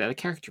make that a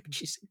character, but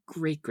she's a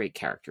great, great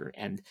character,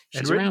 and And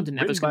she's written around, and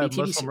now written there's going by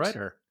to a be a TV Muslim series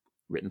writer.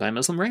 written by a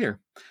Muslim writer,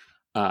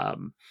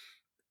 um,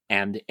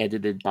 and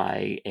edited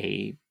by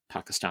a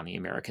Pakistani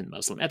American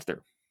Muslim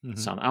editor, Hmm.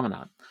 San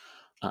Amanat.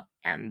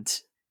 And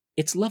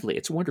it's lovely.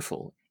 It's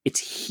wonderful. It's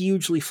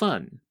hugely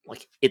fun.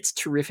 Like it's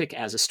terrific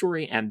as a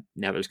story, and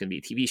now there's going to be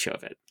a TV show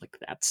of it. Like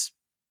that's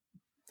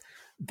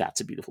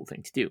a beautiful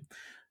thing to do.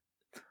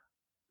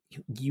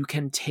 You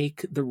can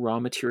take the raw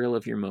material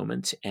of your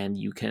moment and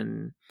you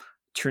can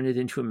turn it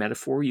into a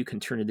metaphor. You can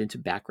turn it into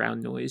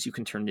background noise. You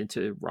can turn it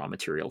into raw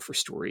material for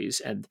stories,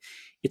 and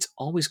it's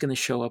always going to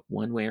show up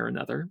one way or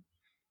another.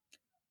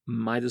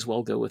 Might as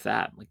well go with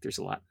that. Like there's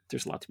a lot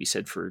to be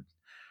said for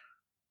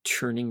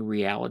turning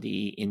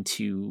reality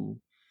into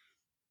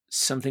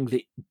something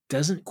that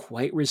doesn't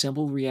quite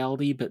resemble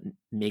reality, but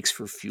makes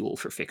for fuel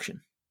for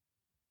fiction.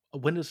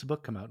 When does the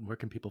book come out, and where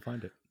can people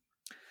find it?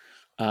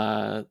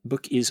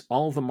 Book is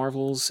All of the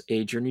Marvels: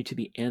 A Journey to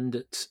the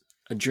End,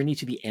 a journey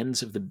to the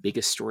ends of the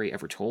biggest story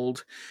ever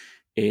told.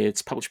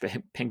 It's published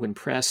by Penguin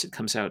Press. It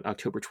comes out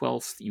October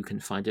 12th. You can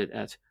find it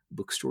at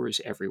bookstores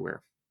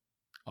everywhere.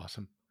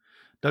 Awesome.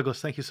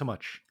 Douglas, thank you so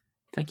much.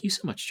 Thank you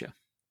so much, Joe.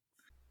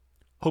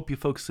 Hope you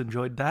folks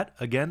enjoyed that.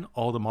 Again,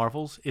 All the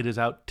Marvels. It is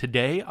out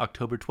today,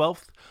 October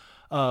 12th.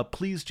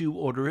 Please do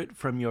order it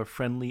from your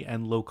friendly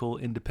and local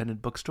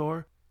independent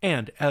bookstore.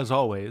 And as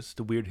always,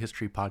 the Weird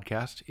History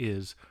Podcast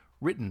is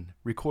written,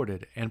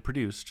 recorded, and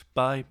produced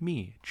by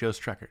me, Joe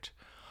Streckert.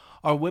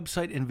 Our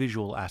website and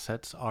visual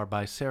assets are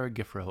by Sarah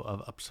Giffro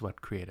of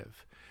Upswept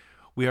Creative.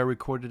 We are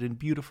recorded in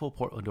beautiful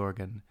Portland,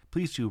 Oregon.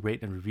 Please do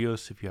rate and review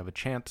us if you have a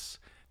chance.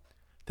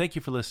 Thank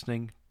you for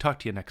listening. Talk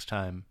to you next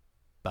time.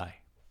 Bye.